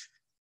too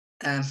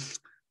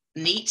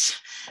neat.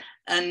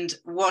 And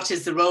what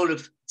is the role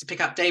of, to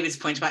pick up David's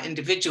point about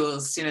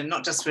individuals, you know,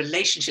 not just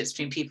relationships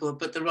between people,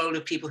 but the role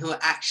of people who are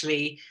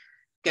actually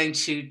going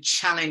to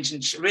challenge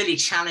and really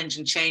challenge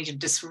and change and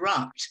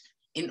disrupt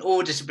in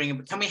order to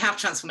bring, can we have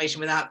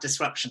transformation without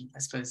disruption? I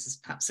suppose is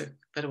perhaps a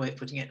better way of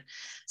putting it.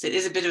 So it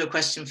is a bit of a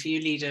question for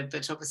you, Leda,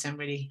 but obviously I'm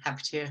really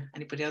happy to hear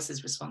anybody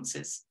else's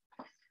responses.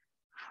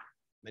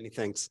 Many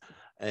thanks.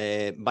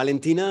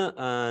 Valentina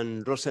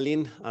and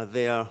Rosalind are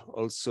there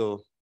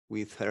also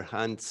with her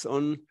hands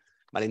on.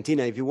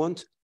 Valentina, if you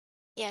want.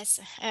 Yes,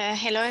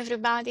 hello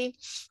everybody.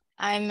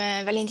 I'm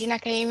Valentina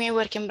Caimi,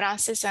 work in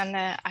Brussels, and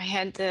I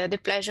had the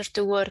pleasure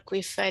to work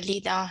with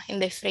Leda in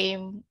the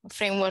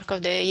framework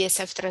of the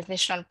ESF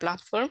Transnational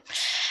Platform.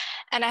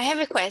 And I have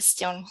a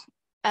question.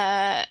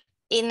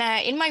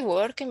 In my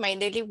work, in my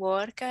daily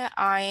work,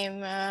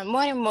 I'm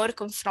more and more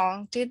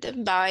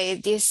confronted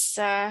by this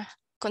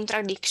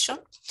contradiction,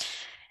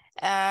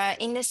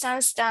 in the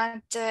sense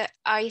that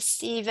I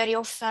see very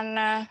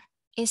often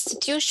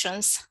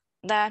institutions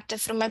that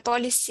from a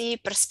policy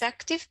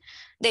perspective,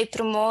 they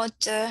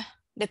promote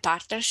the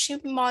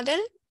partnership model.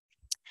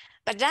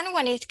 But then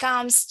when it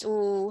comes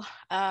to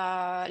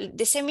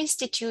the same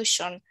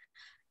institution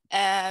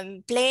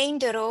playing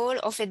the role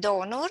of a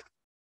donor,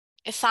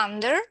 a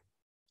funder,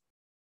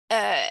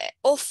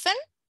 often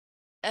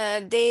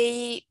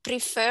they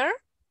prefer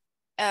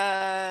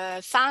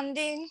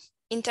funding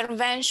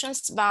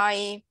interventions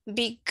by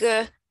big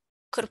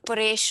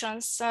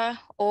corporations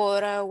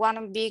or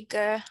one big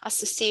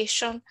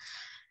association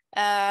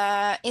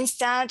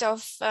instead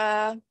of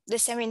the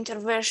same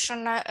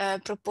intervention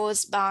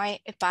proposed by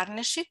a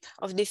partnership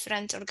of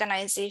different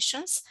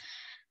organizations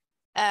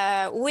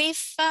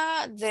with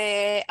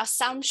the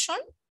assumption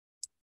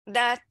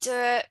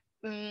that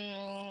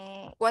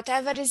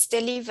whatever is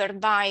delivered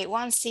by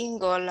one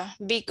single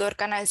big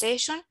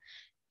organization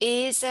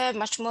is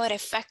much more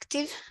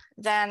effective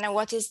than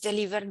what is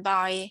delivered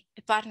by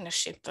a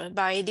partnership,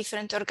 by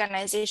different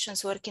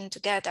organizations working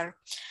together.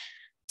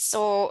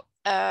 So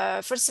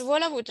first of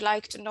all, I would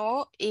like to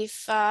know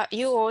if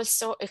you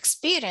also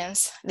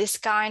experience this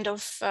kind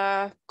of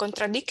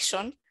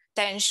contradiction,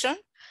 tension,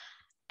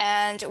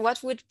 and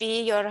what would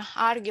be your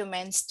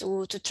arguments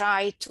to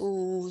try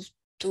to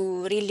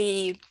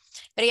really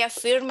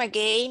reaffirm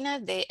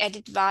again the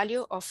added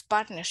value of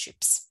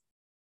partnerships.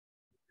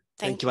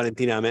 Thank you,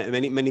 Valentina.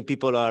 Many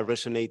people are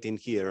resonating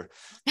here,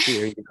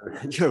 hearing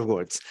your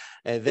words.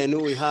 Then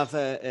we have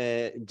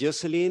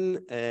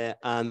Jocelyn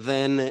and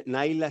then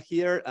Naila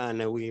here, and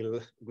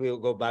we'll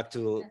go back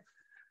to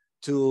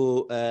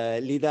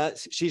Leda.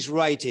 She's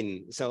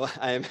writing, so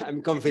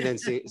I'm confident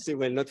she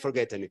will not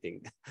forget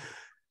anything.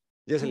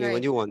 Jocelyn,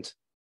 what do you want?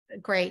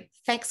 Great.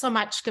 Thanks so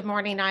much. Good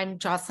morning. I'm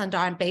Jocelyn.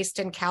 I'm based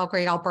in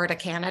Calgary, Alberta,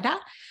 Canada.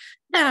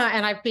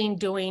 And I've been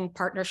doing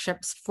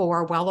partnerships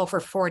for well over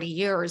 40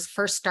 years.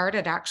 First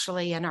started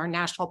actually in our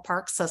national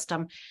park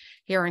system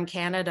here in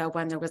Canada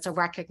when there was a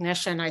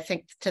recognition, I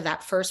think, to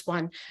that first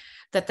one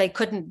that they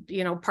couldn't,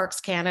 you know,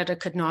 Parks Canada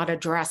could not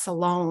address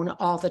alone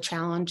all the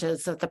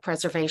challenges of the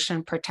preservation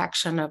and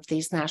protection of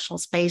these national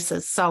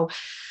spaces. So,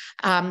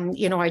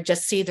 you know, I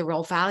just see the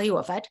real value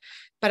of it.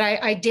 But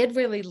I did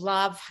really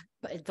love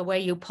the way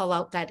you pull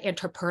out that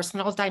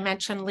interpersonal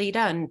dimension, Leda,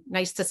 and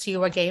nice to see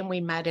you again.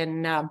 We met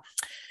in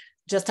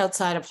just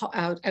outside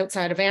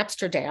of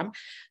Amsterdam.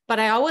 But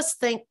I always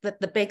think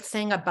that the big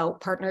thing about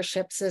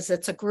partnerships is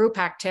it's a group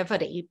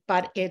activity,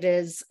 but it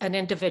is an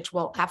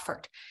individual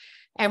effort.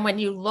 And when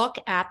you look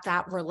at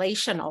that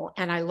relational,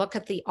 and I look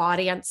at the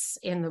audience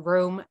in the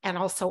room and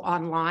also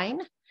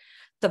online,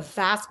 the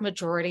vast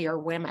majority are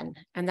women.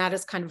 And that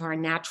is kind of our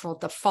natural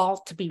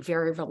default to be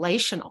very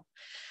relational.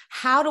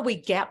 How do we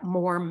get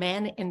more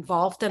men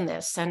involved in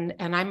this? And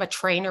I'm a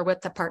trainer with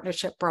the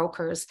partnership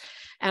brokers,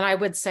 and I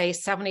would say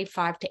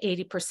 75 to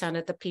 80%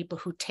 of the people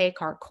who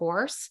take our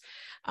course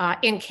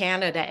in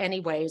Canada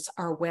anyways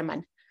are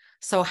women.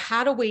 So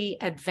how do we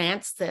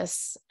advance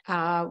this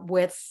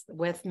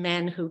with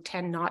men who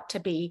tend not to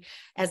be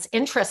as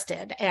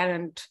interested?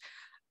 And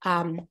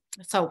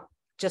so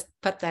just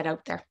put that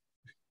out there.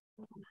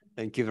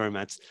 Thank you very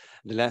much.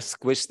 The last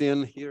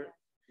question here.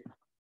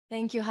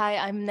 Thank you. Hi,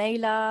 I'm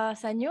Naila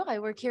Sanyor. I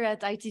work here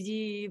at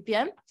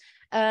itdUPM.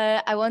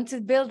 I want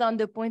to build on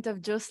the point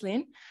of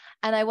Jocelyn,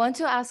 and I want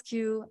to ask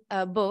you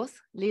both,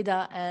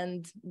 Leda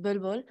and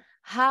Bulbul,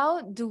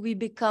 how do we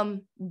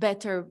become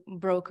better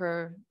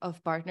broker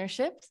of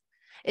partnerships?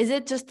 Is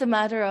it just a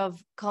matter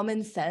of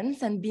common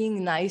sense and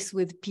being nice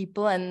with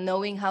people and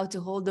knowing how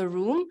to hold a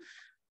room?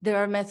 There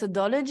are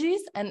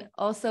methodologies, and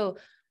also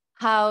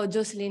how,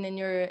 Jocelyn, in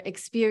your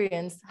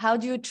experience, how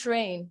do you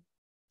train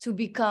to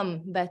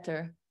become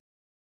better?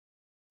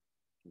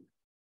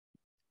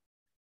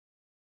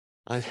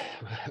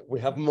 We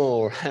have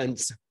more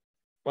hands.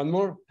 One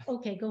more?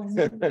 Okay, go on.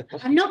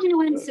 I'm not going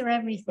to answer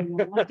everything.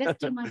 I'll just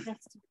do my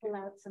best to pull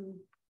out some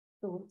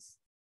thoughts.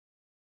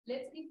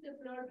 Let's give the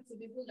floor to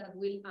people that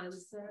will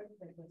answer.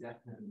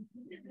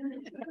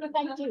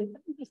 Thank you.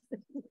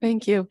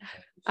 Thank you.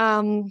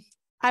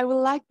 I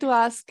would like to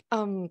ask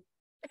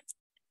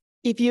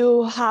if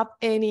you have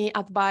any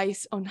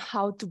advice on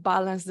how to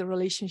balance the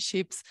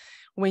relationships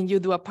when you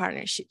do a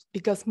partnership,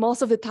 because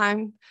most of the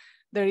time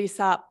there is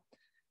a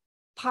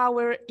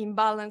power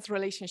imbalance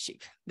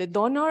relationship. The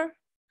donor,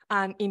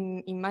 and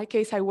in my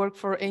case, I work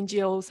for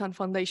NGOs and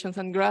foundations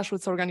and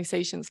grassroots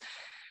organizations.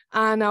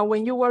 And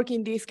when you work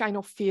in this kind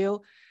of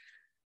field,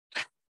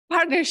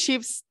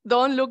 partnerships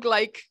don't look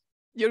like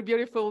your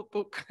beautiful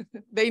book.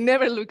 They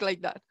never look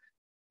like that.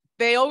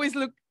 They always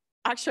look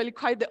actually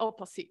quite the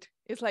opposite.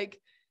 It's like,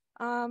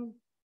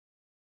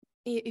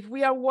 if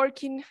we are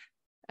working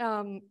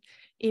to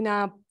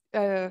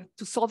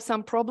solve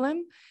some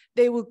problem,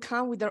 they will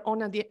come with their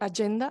own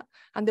agenda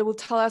and they will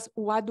tell us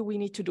what do we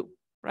need to do,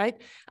 right?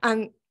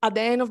 And at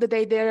the end of the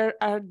day, there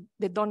are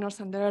the donors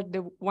and there are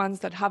the ones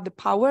that have the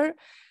power,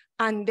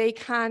 and they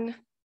can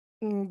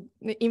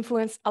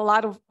influence a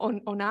lot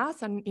on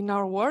us and in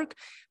our work,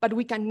 but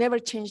we can never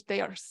change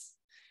theirs.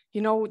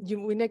 You know,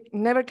 we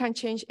never can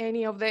change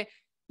any of the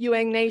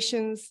UN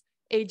nations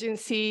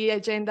agency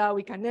agenda.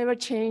 We can never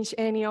change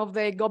any of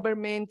the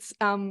government's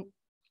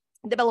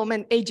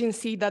development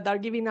agency that are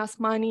giving us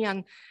money.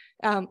 And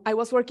I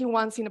was working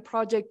once in a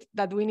project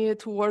that we needed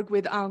to work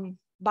with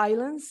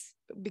violence,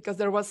 because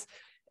there was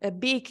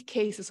big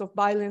cases of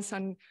violence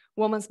and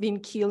women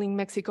being killed in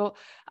Mexico.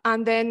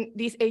 And then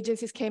these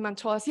agencies came and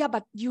told us, yeah,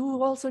 but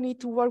you also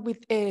need to work with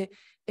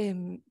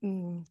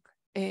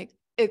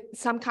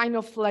some kind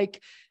of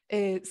like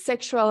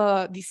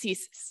sexual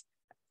diseases.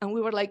 And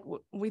we were like,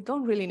 we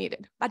don't really need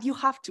it, but you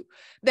have to.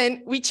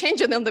 Then we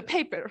change it on the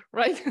paper,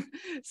 right?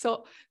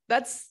 So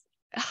that's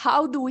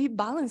how do we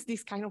balance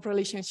these kind of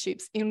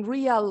relationships in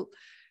real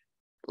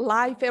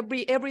life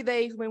every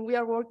day when we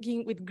are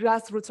working with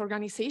grassroots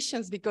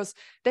organizations, because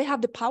they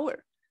have the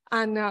power.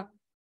 And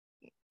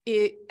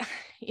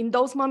in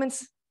those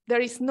moments, there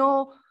is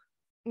no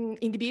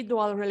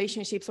individual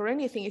relationships or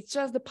anything. It's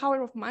just the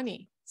power of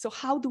money. So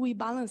how do we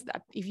balance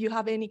that? If you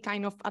have any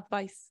kind of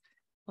advice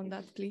on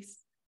that, please.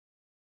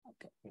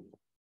 Okay.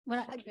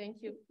 Well, thank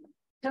you.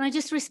 Can I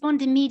just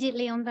respond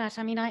immediately on that?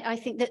 I mean, I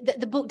think that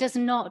the book does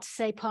not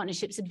say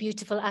partnerships are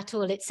beautiful at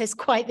all. It says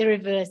quite the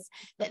reverse,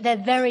 that they're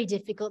very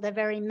difficult, they're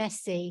very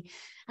messy.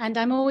 And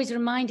I'm always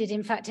reminded,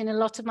 in fact, in a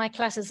lot of my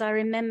classes, I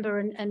remember,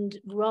 and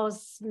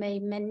Roz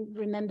may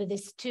remember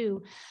this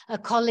too, a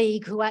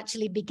colleague who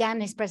actually began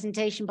his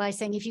presentation by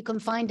saying, if you can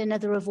find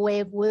another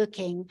way of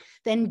working,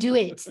 then do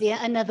it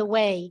another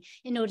way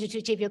in order to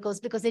achieve your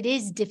goals, because it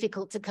is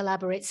difficult to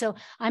collaborate. So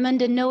I'm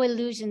under no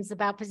illusions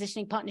about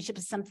positioning partnership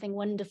as something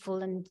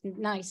wonderful and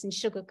nice and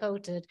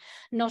sugar-coated,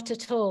 not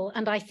at all.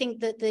 And I think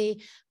that the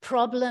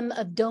problem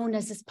of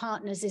donors as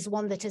partners is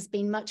one that has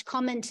been much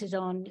commented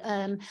on.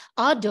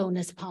 Are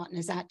donors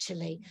partners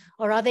actually,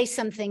 or are they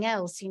something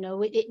else? You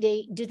know,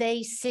 do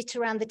they sit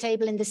around the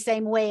table in the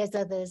same way as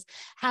others?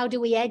 How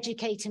do we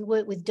educate and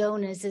work with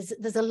donors?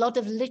 There's a lot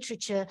of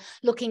literature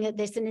looking at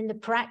this, and in the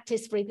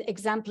practice, for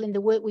example, in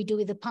the work we do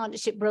with the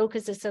Partnership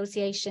Brokers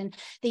Association,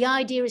 the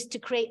idea is to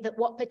create that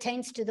what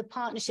pertains to the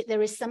partnership,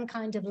 there is some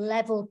kind of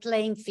level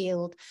playing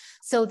field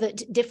so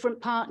that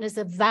different partners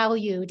are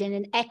valued in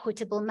an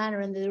equitable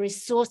manner, and the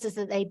resources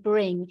that they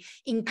bring,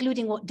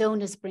 including what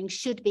donors bring,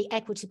 should be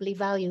equitably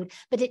valued.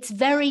 But it's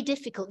very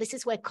difficult. This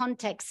is where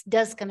context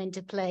does come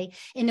into play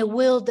in a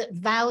world that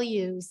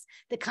values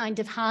the kind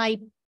of high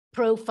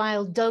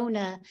profile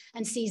donor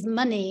and sees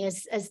money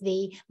as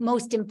the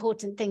most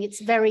important thing. It's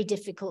very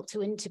difficult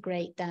to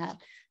integrate that.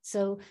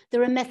 So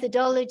there are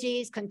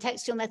methodologies,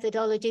 contextual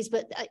methodologies,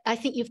 but I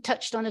think you've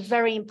touched on a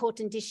very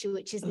important issue,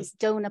 which is this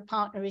donor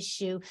partner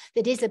issue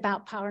that is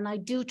about power. And I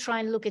do try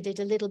and look at it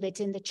a little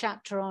bit in the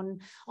chapter on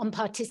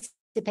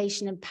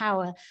participation and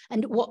power,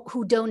 and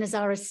who donors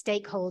are as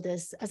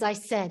stakeholders. As I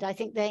said, I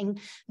think they're in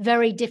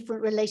very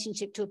different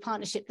relationship to a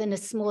partnership than a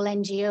small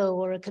NGO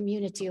or a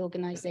community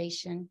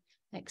organization,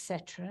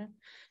 etc.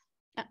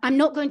 I'm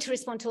not going to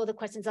respond to all the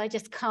questions. I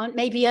just can't.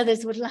 Maybe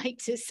others would like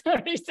to.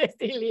 Sorry,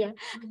 Cecilia.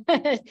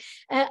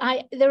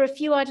 There are a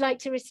few I'd like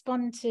to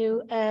respond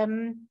to.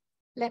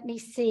 Let me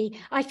see.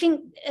 I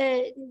think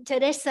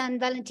Teresa and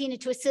Valentina,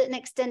 to a certain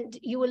extent,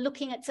 you were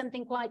looking at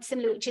something quite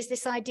similar, which is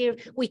this idea of,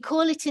 we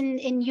call it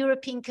in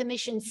European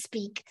Commission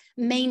speak,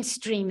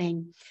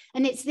 mainstreaming.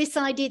 And it's this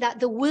idea that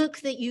the work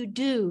that you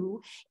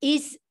do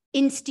is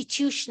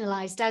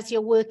institutionalized as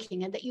you're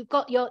working, and that you've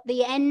got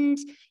the end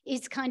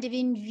is kind of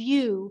in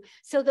view,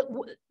 so that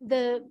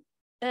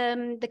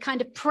the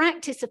kind of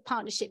practice of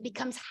partnership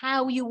becomes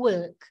how you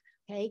work.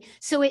 Okay,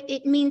 so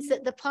it means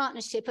that the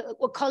partnership,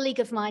 a colleague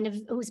of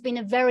mine who's been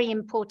a very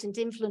important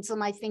influence on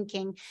my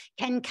thinking,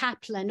 Ken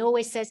Kaplan,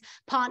 always says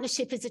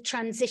partnership is a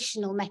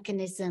transitional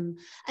mechanism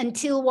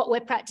until what we're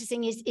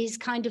practicing is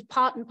kind of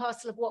part and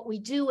parcel of what we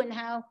do and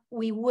how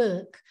we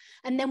work.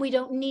 And then we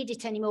don't need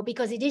it anymore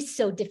because it is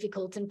so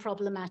difficult and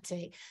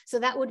problematic. So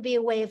that would be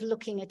a way of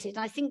looking at it.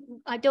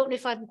 I don't know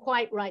if I'm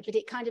quite right, but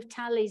it kind of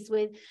tallies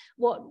with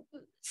what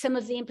some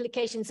of the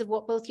implications of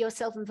what both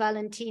yourself and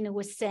Valentina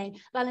was saying.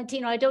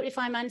 Valentina, I don't know if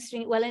I'm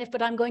answering it well enough,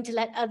 but I'm going to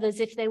let others,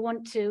 if they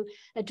want to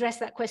address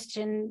that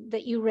question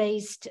that you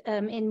raised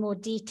in more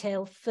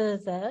detail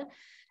further.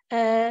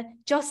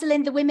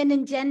 Jocelyn, the women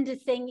and gender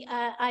thing,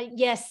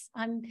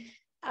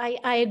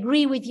 I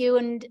agree with you.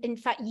 And in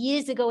fact,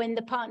 years ago in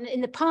the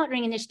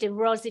partnering initiative,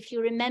 Ros, if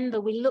you remember,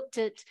 we looked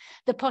at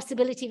the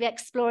possibility of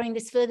exploring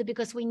this further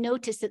because we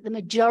noticed that the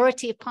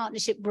majority of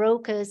partnership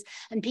brokers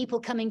and people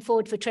coming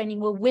forward for training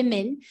were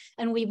women.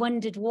 And we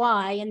wondered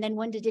why, and then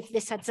wondered if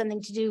this had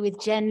something to do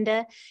with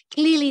gender.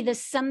 Clearly,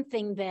 there's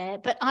something there.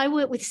 But I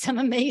work with some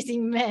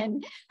amazing men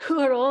who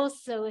are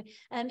also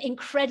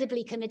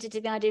incredibly committed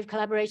to the idea of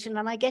collaboration.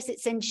 And I guess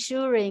it's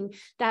ensuring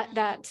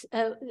that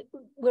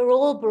we're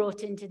all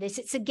brought into this.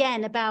 It's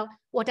again about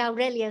what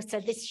Aurelio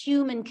said, this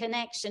human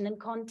connection and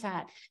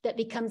contact that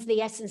becomes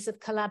the essence of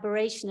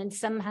collaboration. And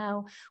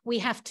somehow we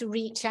have to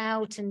reach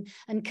out and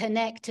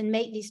connect and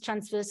make these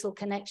transversal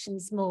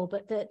connections more.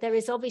 But there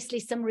is obviously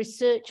some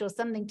research or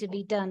something to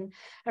be done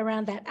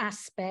around that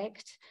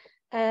aspect.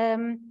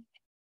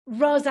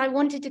 Ros, I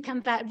wanted to come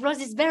back. Ros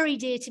is very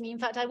dear to me. In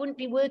fact, I wouldn't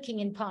be working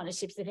in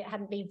partnerships if it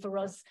hadn't been for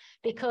Ros,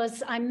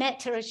 because I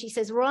met her, as she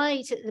says,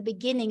 right at the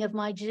beginning of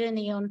my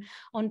journey on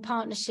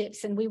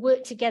partnerships. And we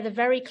worked together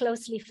very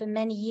closely for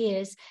many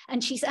years.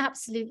 And she's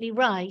absolutely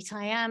right.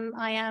 I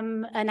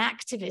am an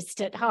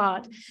activist at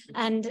heart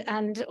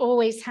and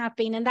always have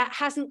been. And that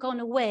hasn't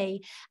gone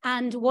away.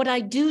 And what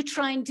I do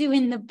try and do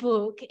in the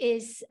book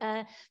is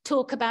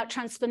talk about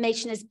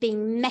transformation as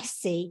being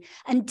messy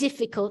and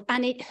difficult,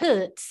 and it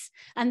hurts.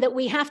 And that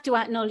we have to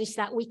acknowledge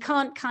that we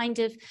can't kind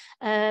of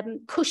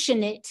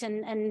cushion it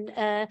and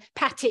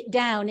pat it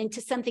down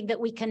into something that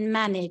we can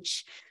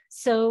manage.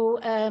 So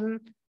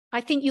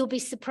I think you'll be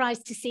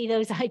surprised to see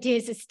those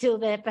ideas are still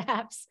there,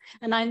 perhaps,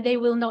 and they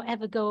will not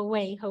ever go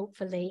away,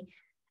 hopefully.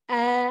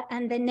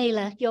 And then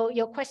Naila,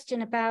 your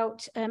question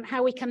about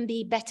how we can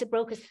be better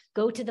brokers,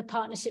 go to the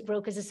Partnership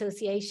Brokers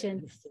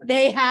Association.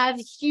 They have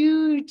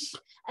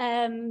done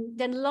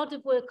a lot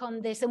of work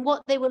on this. And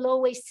what they will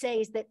always say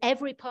is that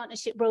every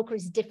partnership broker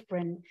is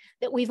different,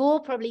 that we've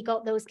all probably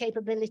got those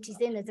capabilities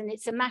in us. And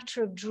it's a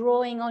matter of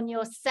drawing on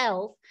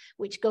yourself,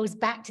 which goes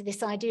back to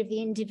this idea of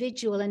the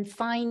individual and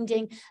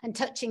finding and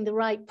touching the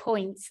right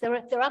points. There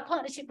are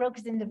partnership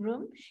brokers in the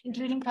room,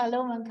 including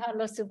Paloma and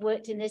Carlos have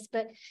worked in this,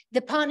 but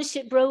the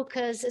Partnership Brokers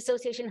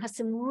Association has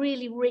some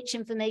really rich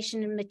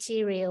information and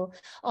material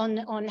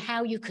on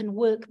how you can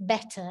work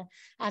better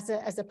as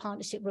a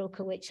partnership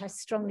broker, which I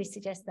strongly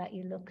suggest that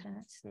you look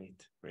at.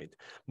 Great.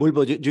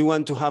 Bulbul, do you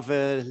want to have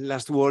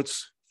last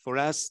words for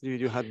us? Do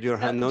you have your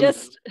hand on?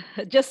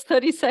 Just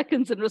 30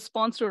 seconds in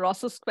response to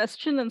Ross's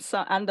question and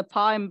the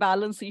power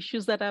imbalance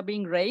issues that are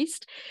being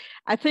raised.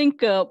 I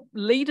think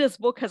Leda's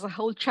book has a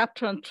whole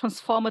chapter on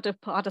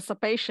transformative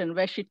participation,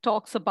 where she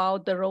talks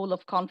about the role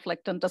of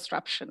conflict and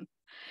disruption.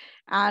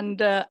 And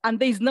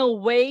there's no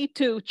way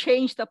to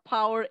change the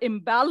power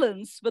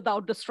imbalance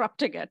without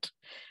disrupting it.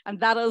 And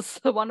that is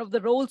one of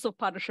the roles of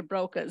partnership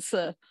brokers.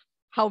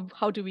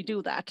 How do we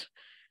do that?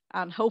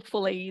 And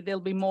hopefully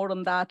there'll be more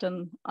on that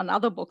and on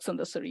other books in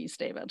the series,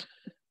 David.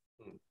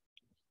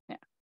 Yeah.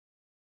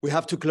 We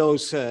have to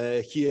close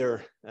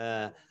here.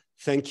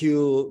 Thank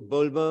you,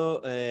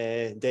 Bulbul,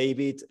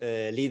 David,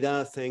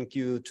 Leda. Thank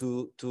you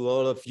to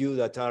all of you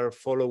that are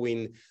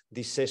following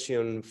this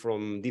session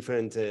from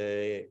different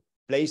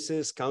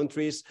places,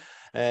 countries.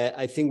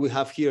 I think we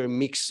have here a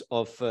mix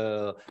of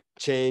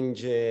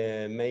change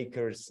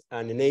makers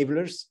and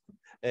enablers.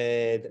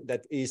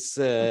 That is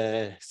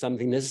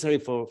something necessary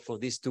for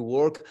this to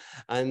work.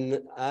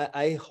 And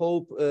I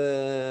hope,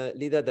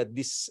 Leda, that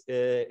this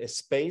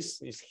space,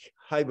 this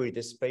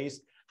hybrid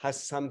space,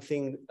 has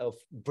something of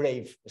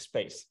brave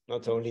space.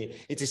 Not only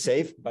it is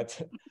safe,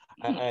 but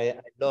I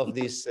love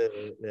this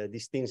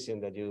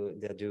distinction that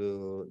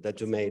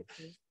you made.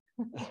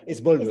 It's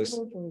Bulbul's.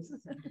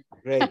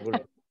 Great,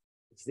 Bulbul.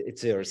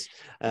 It's yours.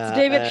 It's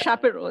David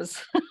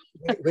Shapiro's.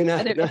 It's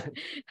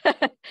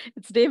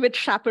David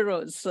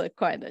Shapiro's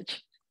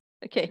coinage.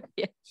 Okay.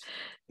 Yeah.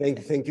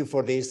 Thank you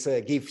for this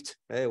gift.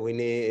 We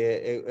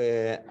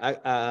need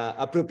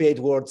appropriate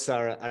words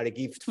are a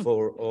gift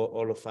for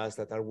all of us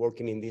that are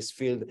working in this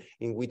field,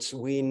 in which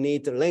we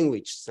need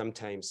language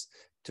sometimes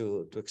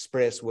to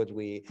express what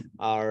we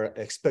are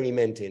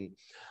experimenting.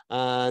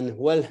 And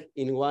well,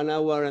 in 1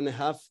 hour and a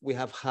half, we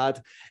have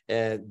had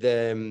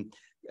the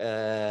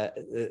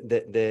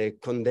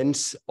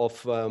condense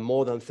of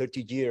more than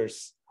 30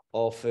 years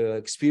of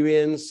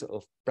experience,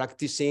 of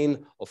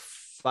practicing, of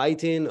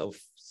fighting, of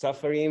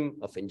suffering,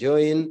 of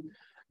enjoying,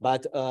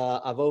 but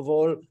above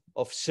all,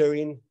 of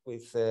sharing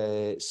with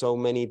so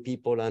many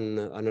people and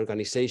an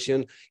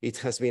organization. It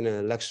has been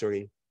a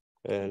luxury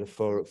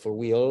for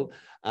we all.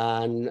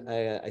 And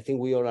I think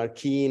we all are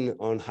keen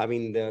on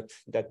having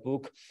that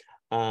book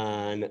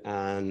and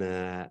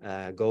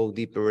go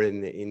deeper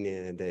in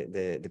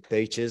the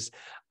pages.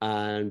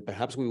 And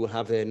perhaps we will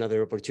have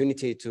another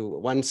opportunity to,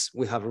 once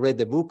we have read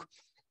the book,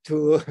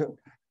 to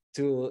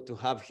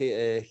have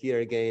here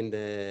again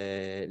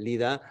the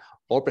Leda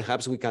or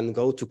perhaps we can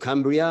go to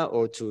Cumbria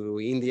or to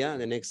India.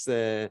 The next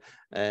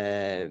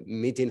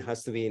meeting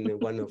has to be in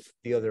one of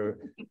the other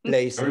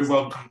places. Very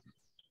welcome.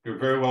 You're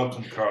very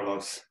welcome,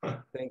 Carlos.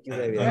 Thank you,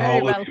 David.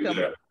 Very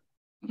welcome.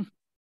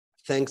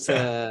 Thanks,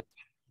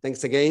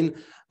 thanks again,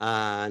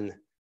 and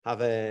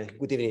have a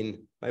good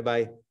evening.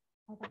 Bye-bye.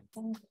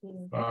 Thank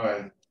you.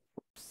 Bye.